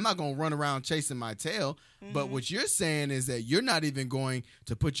said, I'm not going to run around chasing my tail. But what you're saying is that you're not even going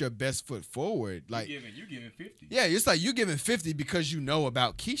to put your best foot forward. Like, you giving 50. yeah, it's like you giving 50 because you know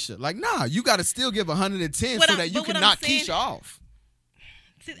about Keisha. Like, nah, you got to still give 110 What so I'm- that you but can what I'm knock saying- Keisha off.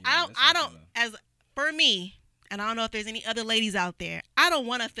 See, Yeah, I that's don't. something As for me, and I don't know if there's any other ladies out there. I don't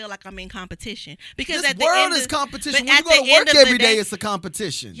want to feel like I'm in competition because This at the world end is of, competition. but When you at go the to end work of the every day, day- it's a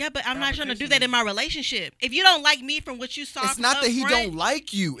competition. Yeah, but I'm not trying to do Competition that is- in my relationship. If you don't like me from what you saw, It's from not up that he front, don't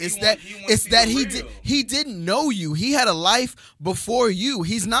like you. It's He that wants it's to that be he real. he didn't know you. He had a life before you.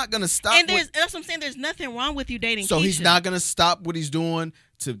 He's not gonna stop. and that's what I'm saying. There's nothing wrong with you dating. So he's Keisha. not gonna stop what he's doing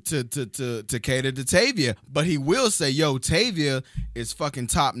to cater to Tavia, but he will say, "Yo, Tavia is fucking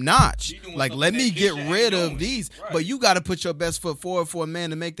top notch. She doing Like, something let me that get Keisha ain't rid of doing." these." Right. But you got to put your best foot forward for a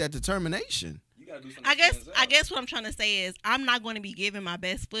man to make that determination. You gotta do something. I guess what I'm trying to say is I'm not going to be giving my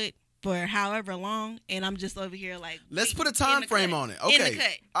best foot for however long, and I'm just over here like. Let's wait, put a in time the frame cut, on it. in the Okay.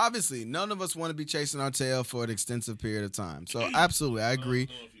 cut. Obviously, none of us want to be chasing our tail for an extensive period of time. So absolutely, I agree. I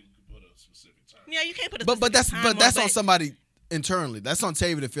don't know if you can put a specific time. Yeah, you can't put a But specific time that's on on somebody internally. That's on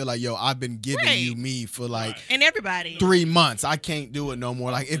Tavia to feel like, yo, I've been giving Right. you me for like Right. and everybody. 3 months. I can't do it no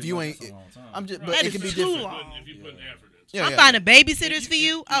more. Like, if you ain't, I'm just. But That it is can be too different. long. If you putting effort into Yeah, I'm yeah. finding babysitters If for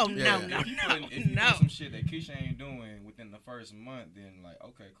you. Oh no, yeah. no, If you no, put no. some shit that Keisha ain't doing within the first month, then like,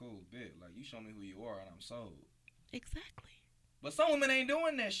 okay, cool, bet. Like, you show me who you are, and I'm sold. Exactly, But some women ain't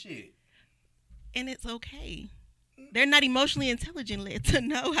doing that shit. and it's okay. They're not emotionally intelligent to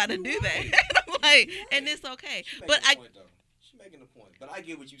know how to do that. I'm like, and it's okay. But I She's making a point. But I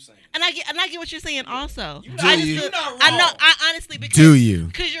get what you're saying. and I get what you're saying also. You Do I you? just You're not I know. wrong. I honestly because Do you?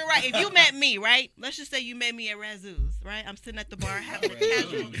 Because you're right. If you met me, right? Let's just say you met me at Razoo's, right? I'm sitting at the bar having a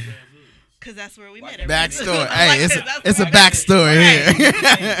casual. Because that's where we met. at Razoo's. Backstory. I'm like, Hey, that's it's a where I met.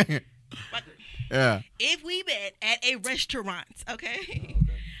 backstory here. Like, Yeah. if we met at a restaurant, okay?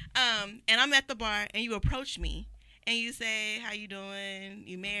 And I'm at the bar and you approach me and you say, "How you doing?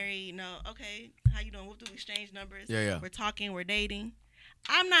 You married? No, okay. How you doing? We'll do exchange numbers. Yeah. We're talking. We're dating.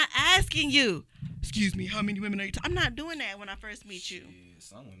 I'm not asking you. Excuse me. How many women are you? I'm not doing that when I first meet you. Yeah,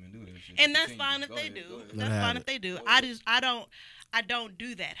 some women do that shit. And that's Continue. fine if Go they ahead, do. go ahead. Let That's her have fine it. if they do. Go ahead. I don't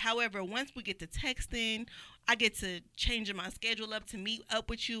do that. However, once we get to texting, I get to changing my schedule up to meet up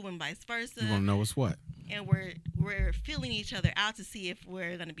with you and vice versa. You want to know what's what? And we're feeling each other out to see if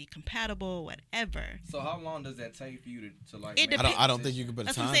we're gonna be compatible, whatever. So how long does that take for you to like? It make depends. I don't think you can put a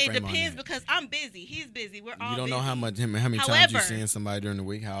That's time what I'm saying. It frame on depends that. because I'm busy. He's busy. We're all You don't busy. know how many times you However- seeing somebody during the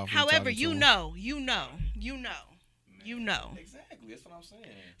week. How often However, talking to you them. know. Exactly. That's what I'm saying.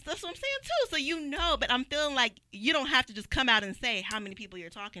 That's what I'm saying too. So you know, but I'm feeling like you don't have to just come out and say how many people you're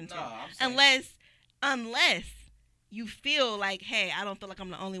talking to, I'm saying, unless you feel like, hey, I don't feel like I'm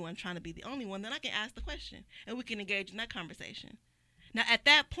the only one trying to be the only one. Then I can ask the question and we can engage in that conversation. Now, at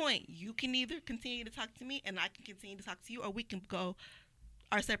that point, you can either continue to talk to me and I can continue to talk to you, or we can go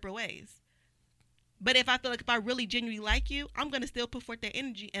our separate ways. But if I feel like if I really genuinely like you, I'm gonna still put forth that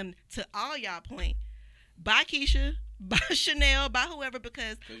energy. And to all y'all point, bye Keisha, bye Chanel, bye whoever,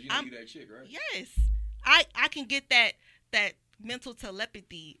 because you know you that chick, right? yes, I can get that mental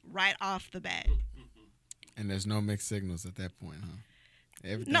telepathy right off the bat. And there's no mixed signals at that point, huh?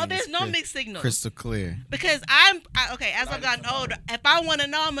 Everything No, is there's no mixed signals. crystal clear. Because okay, as I've gotten older, if I want to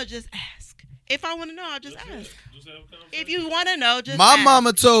know, I'm gonna just ask. If I want to know, I'll just ask. Just have a conversation. If you want to know, just My ask.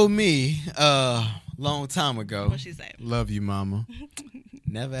 mama told me long time ago. What she say? Love you, mama.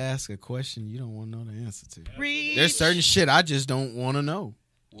 Never ask a question you don't want to know the answer to. Read. There's certain shit I just don't want to know.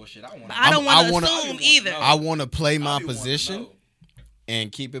 Well, shit, I want. But I don't I want to wanna- assume either. I want to play my position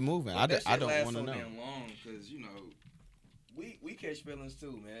and keep it moving. I That don't shit lasts want to so know. damn long because we catch feelings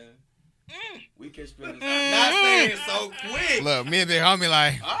too, man. We catch feelings. Not saying so quick. Look, me and Big Homie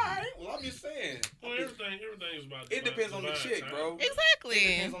like, All right. Well, I'm just saying. Well, everything is about. It depends on the divine chick, time. bro. Exactly.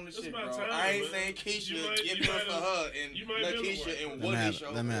 It depends on the It's shit, about bro. time, I ain't man. saying You Keisha might- get you this might for have- her and you might have been Lakeisha the and right Let me have it,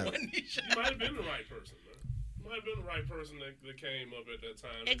 Woodisha. let me have it. You might have been the right person, man. You might have been the right person that came up at that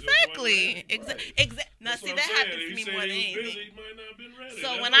time. It just Exactly. wasn't ready. Now, That's see, what that I'm saying. happens If to he me said more than he was busy, anything. he might not have been ready. So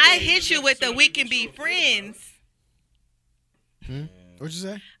That when don't I mean hit that you with the necessarily "we can what be you were feeling about. friends," what'd you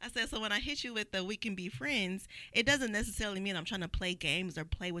say? I said, so when I hit you with the "we can be friends," it doesn't necessarily mean I'm trying to play games or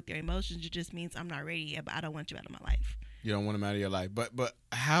play with your emotions. It just means I'm not ready yet, but I don't want you out of my life. You don't want him out of your life. But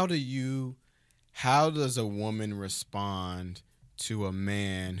how does a woman respond to a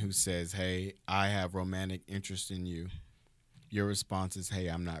man who says, hey, I have romantic interest in you? Your response is, hey,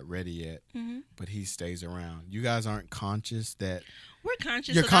 I'm not ready yet, but he stays around. You guys aren't conscious that We're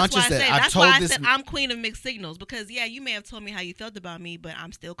conscious. You're so conscious that's why I that say, I've that's told why I this said I'm queen of mixed signals, because yeah, you may have told me how you felt about me, but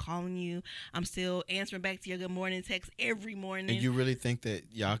I'm still calling you. I'm still answering back to your good morning text every morning. and you really think that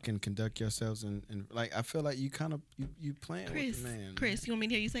y'all can conduct yourselves and like I feel like you kind of you playing Chris, with the man. Chris, you want me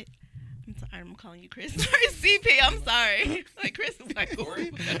to hear you say? I'm sorry, I'm calling you Chris. Sorry, CP. I'm sorry. Like Chris is like, ooh.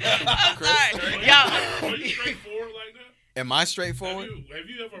 I'm sorry, y'all. Are you straightforward like that? Am I straightforward? Have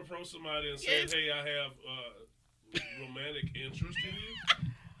you ever approached somebody and said, Yes. hey, I have romantic interest in you?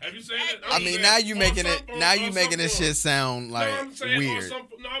 Have you said that? I mean, now you making it. Now you making this shit sound like no, I'm saying weird.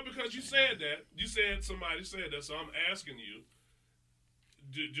 No, because you said that. You said somebody said that, so I'm asking you.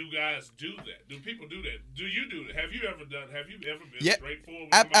 Do guys do that? Do people do that? Do you do that? Have you ever been Yeah, straightforward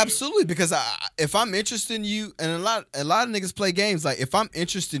with somebody? absolutely. Because if I'm interested in you, and a lot of niggas play games. Like if I'm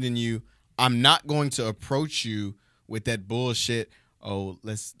interested in you, I'm not going to approach you with that bullshit. Oh,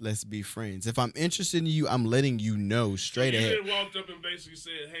 let's be friends. If I'm interested in you, I'm letting you know straight ahead. You then walked up and basically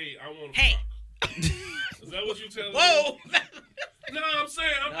said, "Hey, I want to Hey. fuck." Is that what you telling me? Whoa. No, I'm saying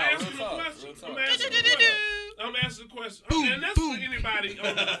I'm asking real a talk, question. real talk. I'm asking a question. I'm asking a question. And that's for anybody.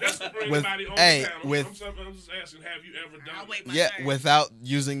 That's for anybody on the panel. I'm just asking, have you ever done I'll it? wait my Yeah, turn. without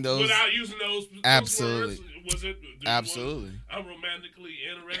using those. Without using those Absolutely. words? Was it? Absolutely. I'm romantically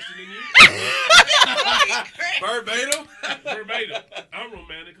interested in you. Verbatim. Verbatim. I'm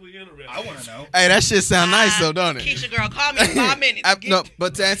romantically interested. I want to know. Hey, that shit sound nice though, don't it? Keisha, girl, call me in 5 minutes. No,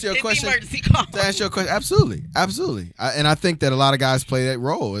 but to answer your Get the question, emergency call. to answer your question, absolutely. And I think that a lot of guys play that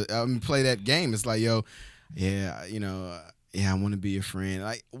role. Play that game. It's like, yo, yeah, I want to be your friend.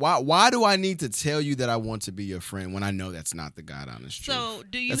 Like, why do I need to tell you that I want to be your friend when I know that's not the God honest truth? So,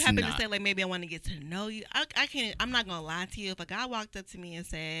 do you That's happen not. to say, like, maybe I want to get to know you? I can't. I'm not gonna lie to you. If a guy walked up to me and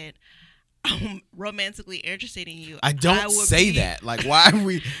said, "I'm romantically interested in you," I don't would say be- that. Like, why are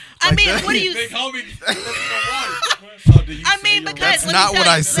we? I like, mean, that- what do you? Big homie. So do you I say mean, you're because That's let me not tell what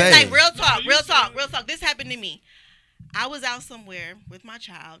you, I say. Like, real talk, No, you real said talk, it. real talk. This happened to me. I was out somewhere with my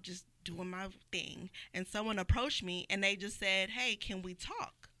child, just doing my thing, and someone approached me, and they just said, "Hey, can we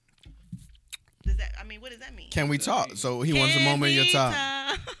talk?" What does that mean? Can we talk? So he wants a moment of your time.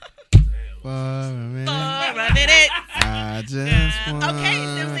 time. For a minute, For a minute. I just want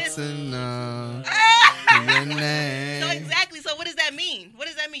Okay, so to know Ah! your name. So exactly. So what does that mean? What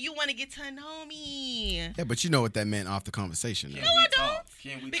does that mean? You want to get to know me. Yeah, but you know what that meant off the conversation. Though. No, I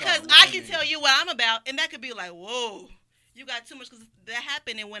don't. Because I can tell you what I'm about, and that could be like, whoa, you got too much. Because that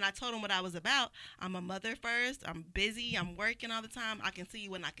happened, and when I told him what I was about, I'm a mother first. I'm busy. I'm working all the time. I can see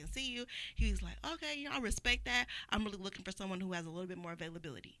you when I can see you. He was like, okay, I respect that. I'm really looking for someone who has a little bit more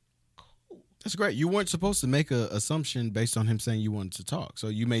availability. Cool. That's great. You weren't supposed to make an assumption based on him saying you wanted to talk. So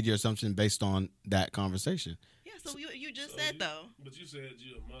you made your assumption based on that conversation. Yeah, so you just said, though. But you said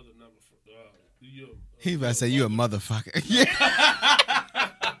you're a mother number. He about to say you a motherfucker. Yeah.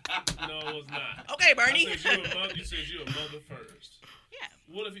 No, it was not. Okay, Bernie. You said you're a mother first. Yeah.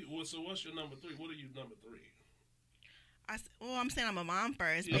 What if so what's your number 3? What are you number 3? I'm saying I'm a mom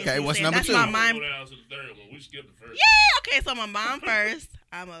first. Yeah. Okay, what's number that's 2? My mom. Go down to the third one. We skipped the first. Yeah, okay, so I'm a mom first.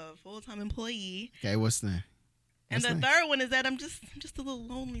 I'm a full-time employee. Okay, what's that? And the third one is that I'm just a little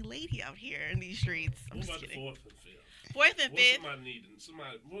lonely lady out here in these streets. I'm What just about the kidding. 4th and 5th? Fourth and fifth. What if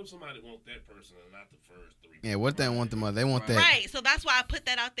somebody want that person and not the first 3? Yeah, what they want the mother? They want that. Right, so that's why I put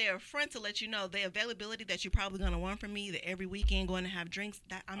that out there front to let you know the availability that you're probably going to want from me, that every weekend going to have drinks,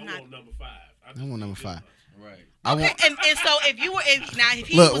 that I I'm not. want number 5. I want number 5. Right. I Okay, want. and so if you were, if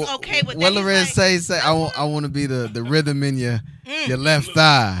he Look, was okay with what that, Lorenz he's say, I want to be the rhythm in your left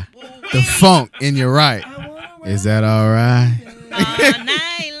thigh, like, the funk in your right. Is that all right? all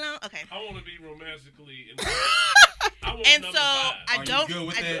night long. Okay. I want to be romantically And so I Are don't. you good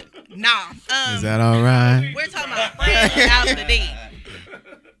with that? Nah. Is that all right? We're talking about friends without the D.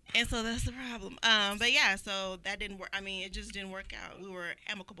 And so that's the problem. But yeah, so that didn't work. I mean, it just didn't work out. We were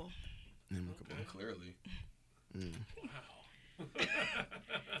amicable. Clearly.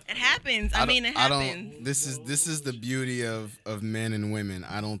 It happens. I mean, it happens. This is the beauty of men and women.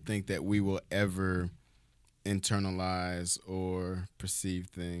 I don't think that we will ever internalize or perceive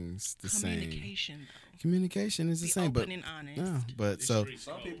things the same. Communication is the Be same, open but and honest. yeah, but so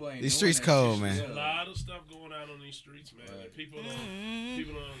Some people ain't these doing streets that cold, shit. man. There's a lot of stuff going on these streets, man. Right. And people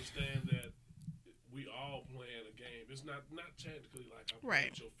don't understand that we all playing a game. It's not technically like I'm playing Right.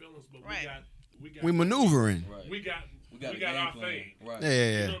 with your feelings, but Right. we maneuvering. Right. we got a our game plan. thing. Right. Yeah, You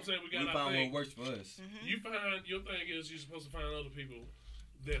yeah, know yeah. what I'm saying? We We got our found thing. what works for us. You find your thing is you're supposed to find other people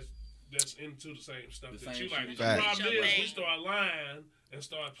that's into the same stuff The that same you like. shit The that you problem like. is we Thing. start lying and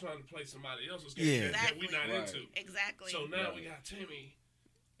start trying to play somebody else's game Yeah. that we not Right. into. Exactly. So now Right. we got Timmy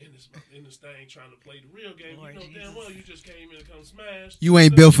in this thing trying to play the real game. Lord you know Jesus. damn well you just came in and come smash. You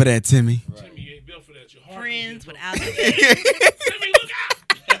ain't built for that, Timmy. Timmy, you ain't built for that. Your heart Friends gonna without get the Timmy, look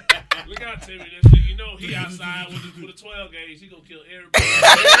out! Look out, Timmy. This thing, you know he outside with a 12 gauge. He gonna kill everybody.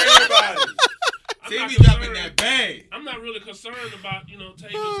 Everybody. I'm See not me dropping concerned- that bag. I'm not really concerned about Taylor's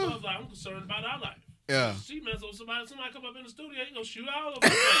love life. I'm concerned about our life. Yeah. She mess with somebody come up in the studio, he gonna shoot all of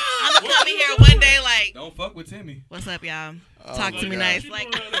them. I'm gonna come in here one day like, Don't fuck with Timmy. what's up, y'all? Oh Talk my to me God. nice.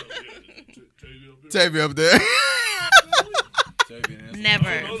 Like, Take me up there. Never.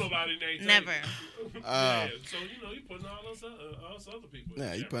 I don't know nobody named Never. Yeah, so you putting all us other people.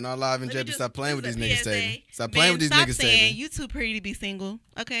 Yeah, you jeopardy. putting our life in Let me jeopardy. just- Stop playing with these just a niggas, PSA. Taven. Stop playing Man, with these stop niggas, saying Taven. you too pretty to be single.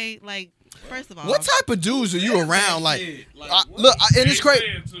 Okay, like first of all, What type of dudes are you around? Like, Shit, like, what? look, and it's They crazy.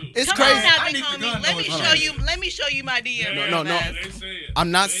 saying too. It's come crazy. on now, I big need the homie. gun Let me noise. show you. Let me show you my DM. Yeah, No, no. they say it.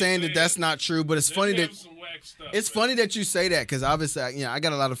 I'm not They saying say that that's it. not true, but it's They funny have that some whack stuff, it's man. funny that you say that because obviously, I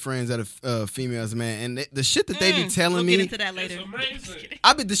got a lot of friends that are females, man, and the shit that they be telling We'll me, get into that later. It's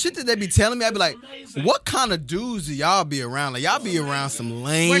amazing. the shit that they be telling me, I be like, amazing. what kind of dudes do y'all be around? Like y'all be around some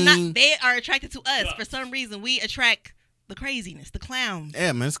lame. We're not. They are attracted to us for some reason. We attract the craziness, the clowns.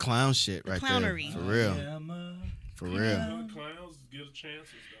 Yeah, man, it's clown shit right clownery. there. For real. Yeah, For real. Clowns get chances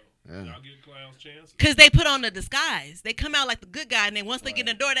though. Yeah. Y'all get clowns chances. Cause they put on the disguise. They come out like the good guy, and then once they get in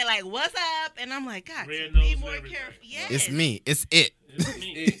the door, they're like, "What's up?" And I'm like, God, Red be nose more and everything. careful. Yes, It's me. It's it. It's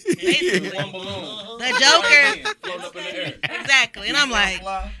me. Basically. One balloon. The Joker. Floating up in the air. Exactly. And I'm like,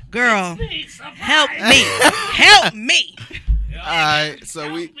 Fly. girl, Me, somebody. help me, help me. All right, so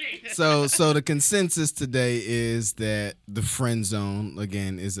Help we me. so the consensus today is that the friend zone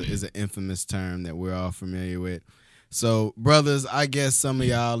again is an infamous term that we're all familiar with. So brothers, I guess some of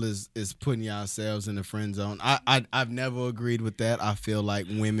y'all is putting yourselves in the friend zone. I've never agreed with that. I feel like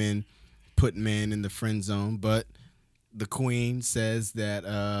women put men in the friend zone, but the queen says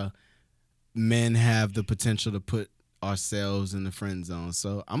that men have the potential to put ourselves in the friend zone.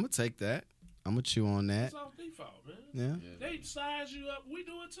 So I'm gonna take that. I'm gonna chew on that. It's off default, man. Yeah. They size you up. We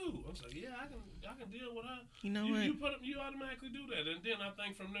do it too. I'm like, yeah, I can deal with her. You know what? You automatically do that, and then I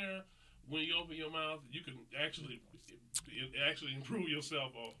think from there, when you open your mouth, you can actually improve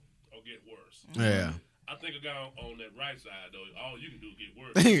yourself or get worse. Yeah. I think a guy on that right side though, all you can do is get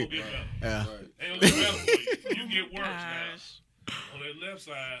worse. You gonna get better. Yeah. Right. Ain't gonna get better for you. You get worse now. Gosh. On that left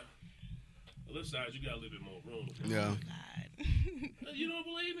side, you got a little bit more room. Yeah. God. You don't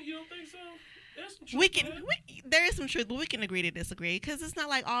believe me? You don't think so? There's some truth. There is some truth, but we can agree to disagree because it's not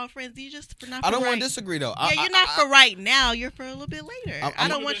like all friends. You just for not. I for don't right. want to disagree though. Yeah, you're not for right now. You're for a little bit later. I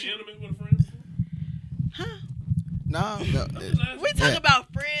don't want you. Intimate with a friend before? Huh? No. We talk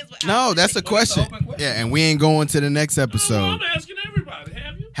about friends. No, that's a question. Yeah, and we ain't going to the next Well, episode. I'm asking everybody.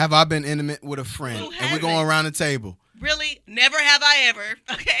 Have you? Have I been intimate with a friend? Who And we're hasn't? going around the table. Really? Never have I ever.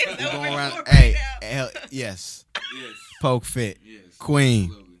 Okay. So We're going we're around. right Hey, now. hell, yes. Yes. Poke fit. Yes.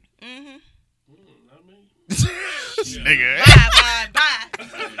 Queen. Absolutely. Mhm. I mean, Nigga.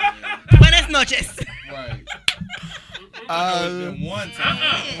 Bye. Buenas noches. Right. It's been one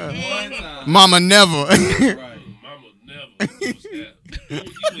time. One time. Mama never. Right. Mama never. What's that?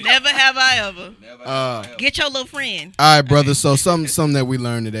 Never have I ever. Never. Uh, Get your little friend. All right, brother. So something that we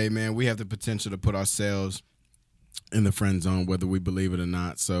learned today, man. We have the potential to put ourselves in the friend zone, whether we believe it or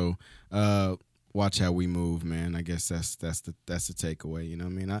not. So watch how we move, man. I guess that's the takeaway. You know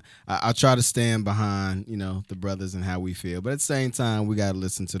what I mean? I try to stand behind, the brothers and how we feel, but at the same time, we gotta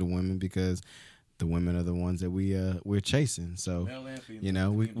listen to the women because the women are the ones that we're chasing. So Male and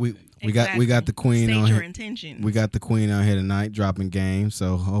female. we got the queen State on your here. intentions. We got the queen out here tonight dropping games.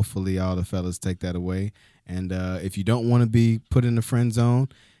 So hopefully all the fellas take that away. And if you don't want to be put in the friend zone,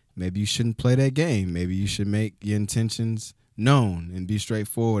 maybe you shouldn't play that game. Maybe you should make your intentions known and be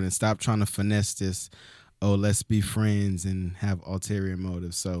straightforward and stop trying to finesse this. Oh, let's be friends and have ulterior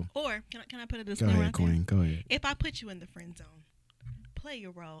motives. So Or can I put a go disclaimer ahead, out there? queen. Go ahead. If I put you in the friend zone, play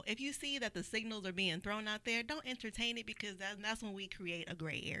your role. If you see that the signals are being thrown out there, don't entertain it because that's when we create a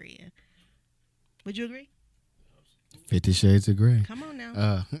gray area. Would you agree? 50 Shades of Grey. Come on now.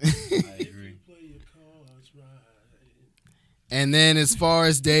 I agree. Play your cards right. And then as far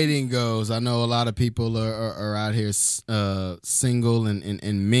as dating goes, I know a lot of people are out here single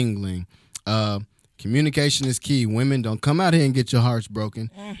and mingling. Communication is key. Women, don't come out here and get your hearts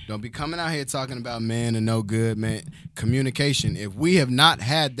broken. Don't be coming out here talking about man and no good, man. Communication. If we have not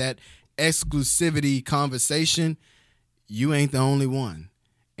had that exclusivity conversation, you ain't the only one.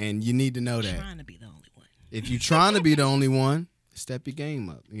 And you need to know that. Trying to be the only one. If you're trying to be the only one, step your game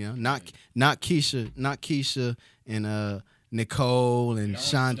up. Not Keisha and Nicole and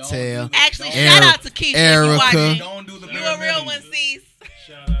Chantel. Actually, Eric- shout out to Keisha. Erica. You watching? Don't do the You a real one, Cease.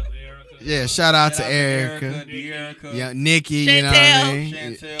 Shout out to Erica. Yeah, shout out to Erica. Erica. Yeah, Nikki, you know what I mean?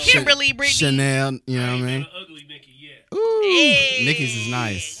 Chantel. Kimberly, Brittany. Chanel, you know what I ain't mean? got an ugly Nikki yet. Ooh, Hey. Nikki's is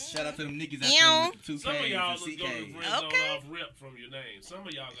nice. Shout out to them niggas Ew. out there with Some of 2Ks y'all and look go to CKs. friend zone Okay. off rip from your name. Some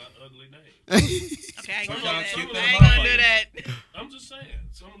of y'all got ugly names. Okay, I ain't Some gonna of do y'all that. cute I ain't gonna do that. I'm just saying.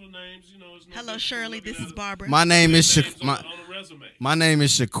 Some of the names, is no Hello, different Shirley. from This looking is at Barbara. My name is names on my a resume. my name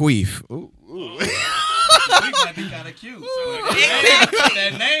is Shaqueef. Ooh. We might be kind of cute.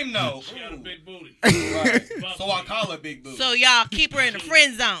 That name, though. She got a big booty. Right. So I call her Big Boo. So y'all keep her in the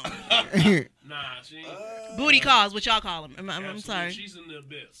friend zone. Nah, she ain't. Booty calls, what y'all call them. I'm Absolutely, sorry. She's in the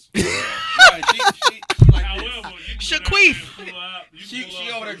abyss. Right, she like However, this. you can go down Shaqueef. there and pull her out. You can She pull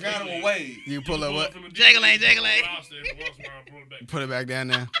her over there from the drowning D-League. with Wade. You pull up what? from the Jaggle-ang, D-League, jaggle-ang. roster every once in a while, pull it back. Put it back down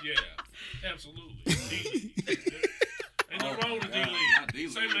there. Yeah, absolutely. D-League. Ain't no wrong with God, not D-League.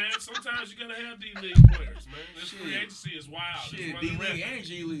 D-League. Say, man, sometimes you gotta have D-League players, man. This Shit. free agency is wild. It's Shit, running D-League rampant. and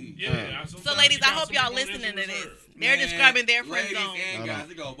G-League. Yeah. So, sometimes ladies, you got I hope some y'all people on listening to injured this. reserve. They're Man, describing their friend ladies zone. and Hold guys,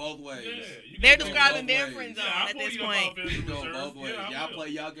 on. it go both ways. Yeah, you They're can go describing both their ways. friend Yeah, zone I'll at pull this you up point. off It injured go reserve. both ways. Yeah, I Y'all will. play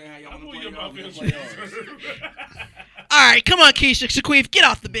y'all game how y'all I'll want pull to you play up off yours. injured Play yours. reserve. All right, come on, Keisha. Shaqueef, get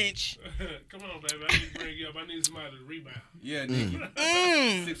off the bench. Come on, baby. I need to bring you up. I need somebody to rebound. Yeah, nigga.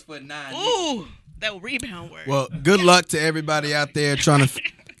 Mm. 6'9". Ooh, that rebound word. Well, good luck to everybody out there trying to.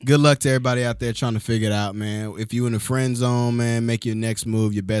 Good luck to everybody out there trying to figure it out, man. If you in the friend zone, man, make your next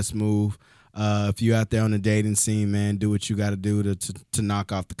move your best move. If you out there on the dating scene, man, do what you got to do to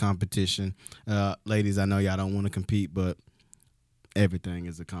knock off the competition. Ladies, I know y'all don't want to compete, but everything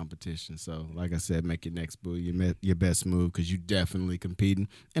is a competition. So, like I said, make your next move your best move because you definitely competing.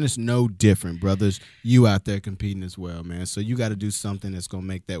 And it's no different, brothers. You out there competing as well, man. So you got to do something that's going to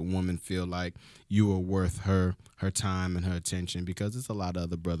make that woman feel like you are worth her time and her attention because there's a lot of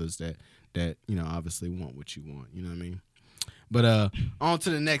other brothers that obviously want what you want. You know what I mean? But on to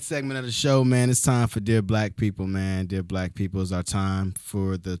the next segment of the show, man. It's time for Dear Black People, man. Dear Black People is our time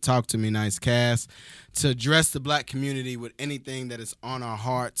for the Talk to Me Nice cast to address the black community with anything that is on our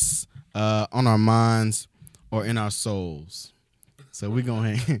hearts, on our minds, or in our souls. So we're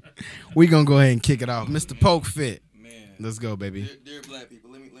gonna go ahead and kick it off. Mr. Poke Fit. Man. Let's go, baby. Dear black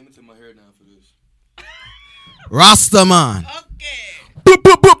people, let me take my hair down for this. Rastaman. Okay. Boop,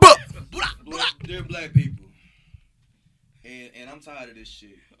 boop, boop, boop. Dear black people, and I'm tired of this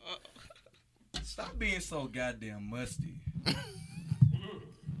shit. Stop being so goddamn musty.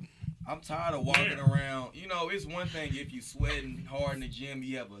 I'm tired of walking around. You know, it's one thing if you sweating hard in the gym,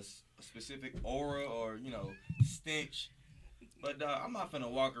 you have a specific aura or, you know, stench. But I'm not finna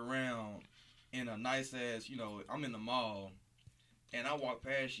walk around in a nice ass, you know, I'm in the mall and I walk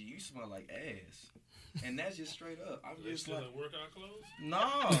past you, you smell like ass. And that's just straight up. I'm just still like, in workout clothes?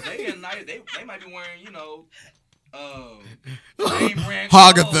 no, they in nice. They might be wearing, you know, name brand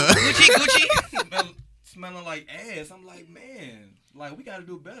Hagatha. Gucci. Smelling like ass. I'm like, man, like we gotta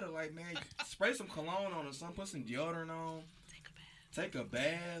do better. Like, man, spray some cologne on or something. Put some deodorant on. Take a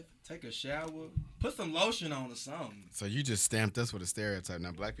bath. Take a shower. Put some lotion on or something. So you just stamped us with a stereotype.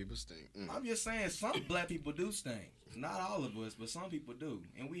 Now black people stink. I'm just saying, some black people do stink. Not all of us, but some people do.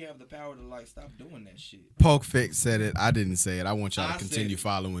 And we have the power to, like, stop doing that shit. Poke Fix said it. I didn't say it. I want y'all to continue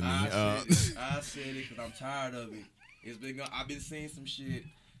following me. I said it because I'm tired of it. It's been I've been seeing some shit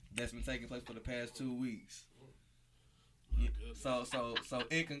that's been taking place for the past 2 weeks. Yeah, so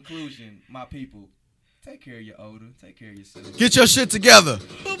in conclusion, my people, take care of your odor. Take care of yourself. Get your shit together.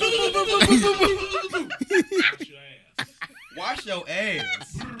 Wash your ass. Wash your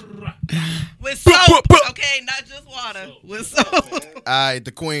ass. With soap, okay, not just water. With soap. All right,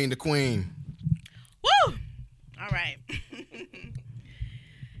 the queen. Woo! All right.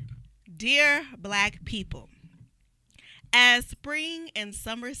 Dear black people, as spring and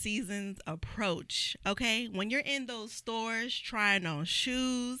summer seasons approach, okay, when you're in those stores trying on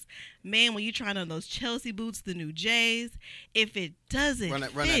shoes, man, when you're trying on those Chelsea boots, the new J's, if it doesn't Run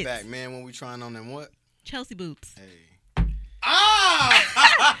that back, man. When we trying on them what? Chelsea boots. Hey. Okay.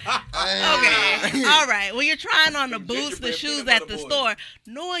 All right. When you're trying on the boots, the shoes at the store,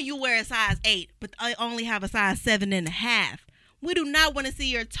 knowing you wear a size 8, but I only have a size 7.5. We do not want to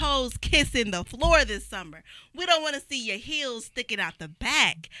see your toes kissing the floor this summer. We don't want to see your heels sticking out the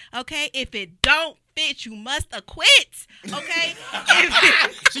back. Okay? If it don't fit, you must acquit. Okay?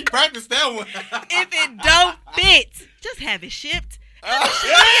 She practiced that one. If it don't fit, just have it shipped.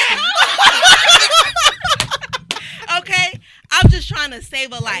 Okay? I'm just trying to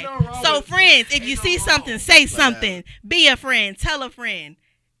save a life. So, friends, if you see something, say something. Be a friend. Tell a friend.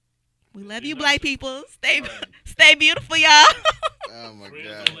 We love you, black people. Stay beautiful, y'all. Oh, my Friends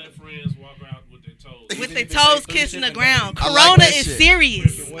God. don't let friends walk out with their toes. With their toes kissing the ground. I like Corona that is shit.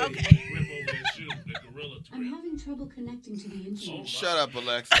 serious. Rip Okay. over their shoe, the gorilla I'm trip. having trouble connecting to the internet. Shut up,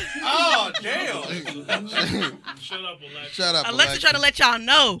 Alexa. Oh, damn. Shut up, Alexa. Shut up, Alexa trying to let y'all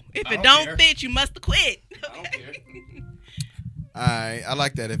know. If I it don't don't care. fit, you must quit. I don't care. All right, I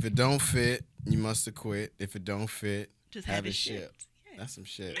like that. If it don't fit, you must have quit. If it don't fit, Just have have it it shipped. shipped. That's some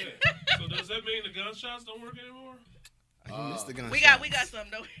shit. Yeah. So does that mean the gunshots don't work anymore? You missed the gun We shot. got some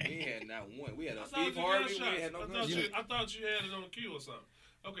though. We had not one. We had I a thought Steve you Harvey. We gunshots. had no I thought gunshots. you had it on cue or something.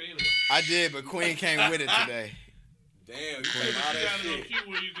 Okay, anyway. I did, but Queen came with it today. Damn, you You take all got that it on shit. cue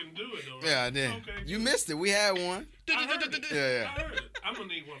where you can do it, though, right? Yeah, I did. Okay, You good. missed it. We had one. I heard it. Yeah. I heard it. I'm gonna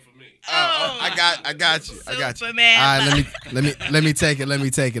need one for me. Oh, I got you. I got you. Superman. All right, let me take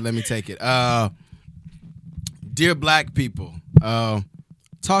it. Dear black people,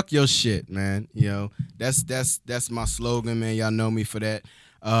 talk your shit, man. You know, that's my slogan, man. Y'all know me for that.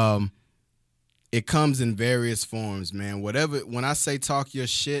 It comes in various forms, man. When I say talk your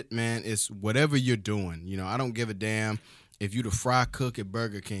shit, man, it's whatever you're doing. You know, I don't give a damn if you the fry cook at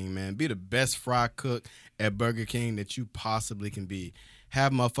Burger King, man. Be the best fry cook at Burger King that you possibly can be.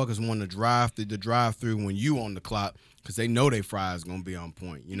 Have motherfuckers want to drive through when you on the clock because they know they fries gonna be on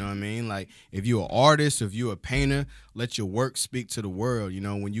point. You know what I mean? Like if you're an artist, if you're a painter, let your work speak to the world. You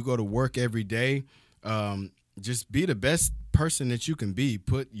know, when you go to work every day, just be the best person that you can be.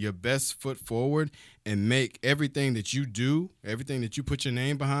 Put your best foot forward and make everything that you do, everything that you put your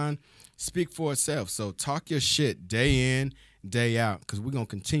name behind, speak for itself. So talk your shit day in, day out, because we're going to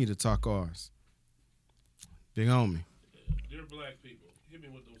continue to talk ours. Big homie. Dear black people, hit me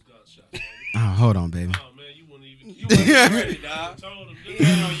with those gunshots, baby. Oh, hold on, baby. Oh, man, you wouldn't even... You wasn't ready, dog. told him, He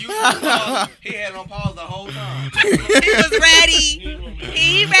had on you on pause. He had on pause the whole time. He was ready.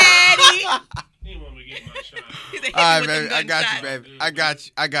 He ready. He want me to get my shine. He said, hit All right, me with baby. them I got you, gunshots. baby.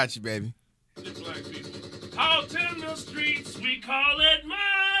 I got you, baby. Dear black people, out in the streets, we call it murder.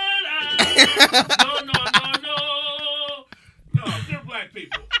 No. No, dear black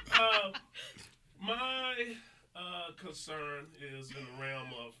people, my concern is in the realm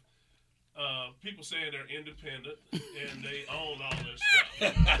of people saying they're independent and they own all their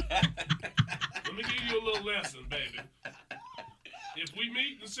stuff. Let me give you a little lesson, baby. If we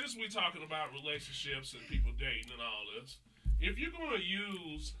meet, and since we're talking about relationships and people dating and all this, if you're going to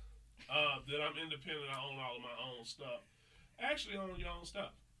use that I'm independent, I own all of my own stuff, Actually, on your own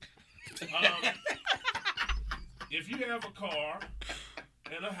stuff. If you have a car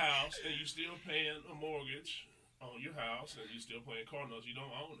and a house and you're still paying a mortgage on your house and you're still paying car notes, you don't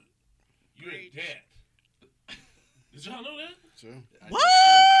own it. You're in debt. Did y'all know that? Sure. What?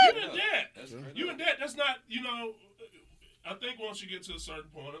 You're in debt. You're in debt. That's not, I think once you get to a certain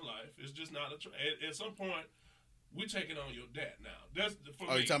point in life, it's just not at some point, we're taking on your debt now. That's for me.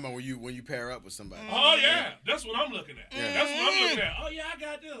 You're talking about when you pair up with somebody. Oh, yeah. That's what I'm looking at. Yeah. That's what I'm looking at. Oh, yeah, I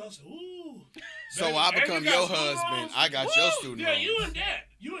got this. I said, ooh. So Baby, I and become you got your student husband. loans? I got your student Yeah, loans. you in debt.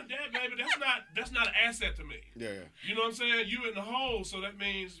 You in debt, baby. That's not an asset to me. Yeah. You know what I'm saying? You in the hole, so that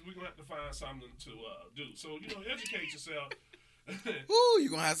means we're going to have to find something to do. So, educate yourself. Ooh, you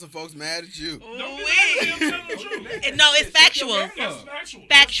gonna have some folks mad at you. Don't get mad at me. I'm telling the truth. No, it's factual. That's factual.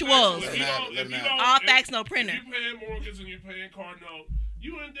 Factual. If you don't, All facts, no printer. If you're paying mortgage and you're paying car note,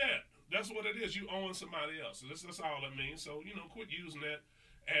 you in debt. That's what it is. You own somebody else. So that's all it means. So quit using that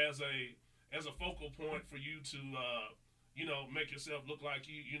as a focal point for you to make yourself look like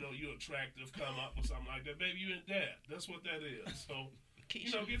you're attractive, come up with something like that. Baby, you in debt. That's what that is. So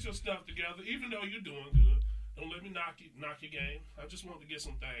get your stuff together. Even though you're doing good, don't let me knock your game. I just want to get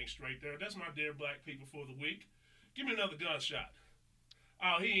some things straight there. That's my dear black people for the week. Give me another gunshot.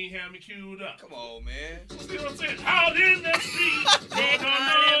 Oh, he ain't had me queued up. Come on, man. See what I'm saying? Out in the street.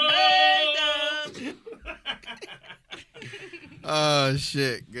 Oh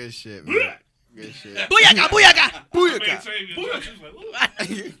shit! Good shit, man. Good shit. Booyaka, booyaka.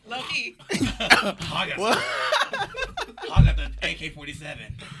 Booyaka. Low key. What? I got the AK-47.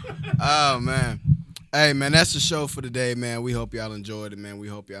 Oh man. Hey man, that's the show for today, man. We hope y'all enjoyed it, man. We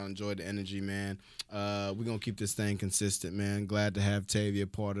hope y'all enjoyed the energy, man. We're gonna keep this thing consistent, man. Glad to have Tavia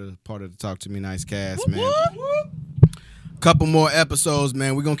part of the Talk to Me Nice cast, man. Couple more episodes,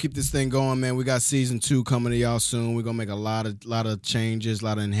 man. We're gonna keep this thing going, man. We got season 2 coming to y'all soon. We're gonna make a lot of changes, a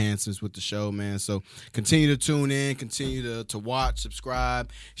lot of enhancements with the show, man. So continue to tune in, continue to watch, subscribe,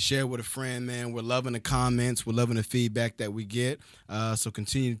 share with a friend, man. We're loving the comments, we're loving the feedback that we get. So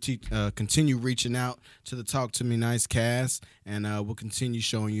continue reaching out to the Talk to Me Nice cast, and we'll continue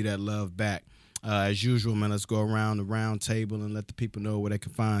showing you that love back. As usual, man, let's go around the round table and let the people know where they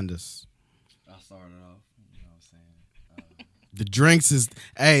can find us. I started off. The drinks is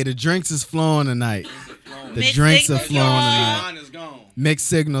flowing tonight. The Mixed drinks are signals, flowing y'all. tonight. Mine is gone. Mixed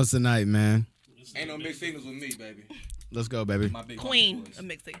signals tonight, man. Ain't no mixed signals with me, baby. Let's go, baby. My big Queen voice. of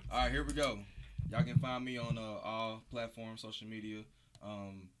mixing. All right, here we go. Y'all can find me on all platforms, social media.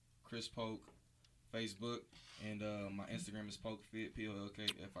 Chris Polk, Facebook, and my Instagram is PolkFit,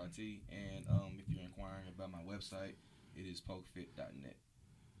 POLKFIT. And if you're inquiring about my website, it is polkfit.net.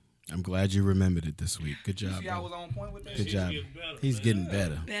 I'm glad you remembered it this week. Good You job, see, I bro. was on point with that. Good He's job. getting better, He's man. getting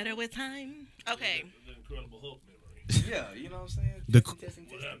better. Better with time. Okay. The Incredible Hulk memory. Yeah, you know what I'm saying. The- Testing.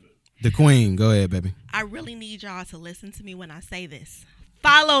 What happened? The Queen, go ahead, baby. I really need y'all to listen to me when I say this.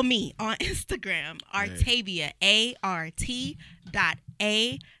 Follow me on Instagram, Artavia, ART.A.VIA.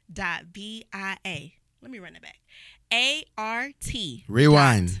 Let me run it back. ART.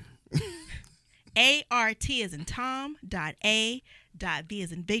 Rewind. ART is in Tom. A. V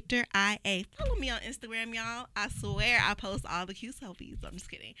is in Victor. IA. Follow me on Instagram, y'all. I swear I post all the cute selfies. I'm just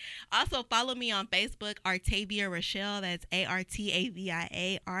kidding. Also follow me on Facebook, Artavia Rochelle. That's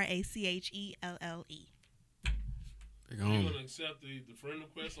ARTAVIA RACHELLE. You gonna accept the friend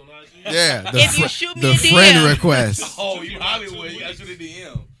request on IG? Yeah. If you shoot me the a DM. friend request. Oh, you Hollywood. You got to the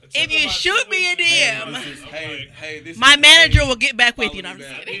DM. If you shoot me a DM, Hey, this my is manager will get back with you. No, Follow I'm me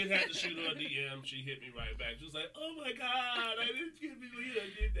just back. kidding. I did have to shoot her a DM. She hit me right back. She was like, "Oh my god, I didn't get me I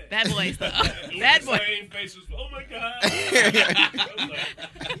did that." Bad boy stuff. It was Bad the boy. Same faces. Oh my god. I was like,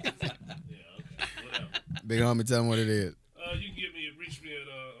 yeah, okay, whatever. Big homie, tell him what it is. You can reach me on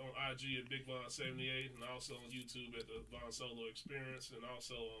IG at Big Von 78, and also on YouTube at the Von Solo Experience, and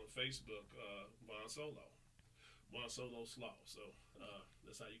also on Facebook, Von Solo, Von Solo Slaw. So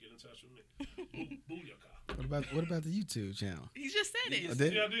that's how you get in touch with me. Booyaka. What about the YouTube channel? He just said it. I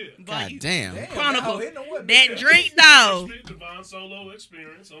did? Yeah, I did. God damn. Chronicle. Hitting the what, That bitch? drink, though. The Von Solo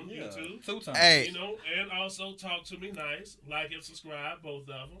Experience on YouTube. 2 times. Hey, And also Talk to Me Nice. Like and subscribe, both of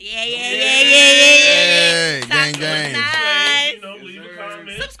them. Yeah. Hey, gang, Talk to gang. us nice. Leave Yes, a sir.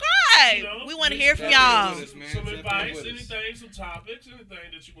 comment. Subscribe. We want to hear from y'all. Some advice, anything, some topics, anything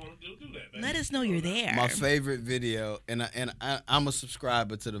that you want to do that, baby. Let us know you're there. my favorite video, and I'm a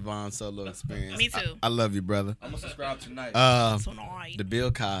subscriber to the Von Solo Experience. Me too. I love you, brother. I'm gonna subscribe tonight. So annoying. The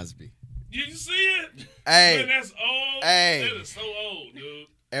Bill Cosby. Did you see it? Man, Hey, that's old. Hey. That is so old, dude.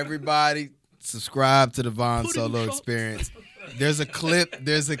 everybody, subscribe to the Von Put it in Solo the Experience. There's a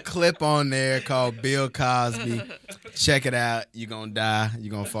clip on there called Bill Cosby. Check it out. You're gonna die.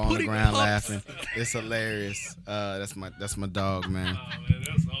 You're gonna fall on the ground laughing. It's hilarious. That's my dog, man. Oh man,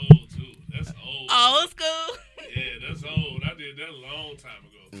 that's old too. That's old. Old school. Yeah, that's old. I did that a long time ago.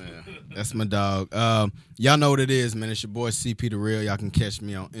 Yeah, that's my dog. Y'all know what it is, man. It's your boy CP The Real. Y'all can catch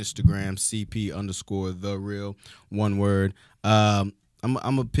me on Instagram, CP_The Real, one word. I'm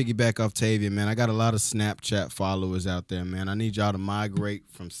gonna piggyback off Tavia, man. I got a lot of Snapchat followers out there, man. I need y'all to migrate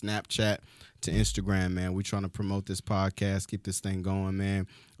from Snapchat to Instagram, man. We trying to promote this podcast, keep this thing going, man.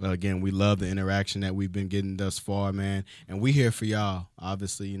 Again, we love the interaction that we've been getting thus far, man. And we here for y'all.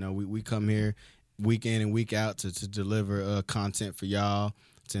 Obviously, you know, we come here week in and week out to deliver content for y'all,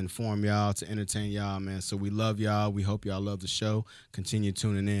 to inform y'all, to entertain y'all, man. So we love y'all. We hope y'all love the show. Continue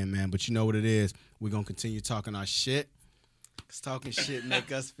tuning in, man. But you know what it is. We're going to continue talking our shit. Because talking shit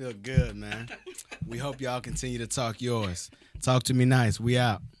make us feel good, man. We hope y'all continue to talk yours. Talk to me nice. We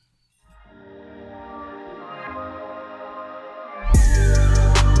out.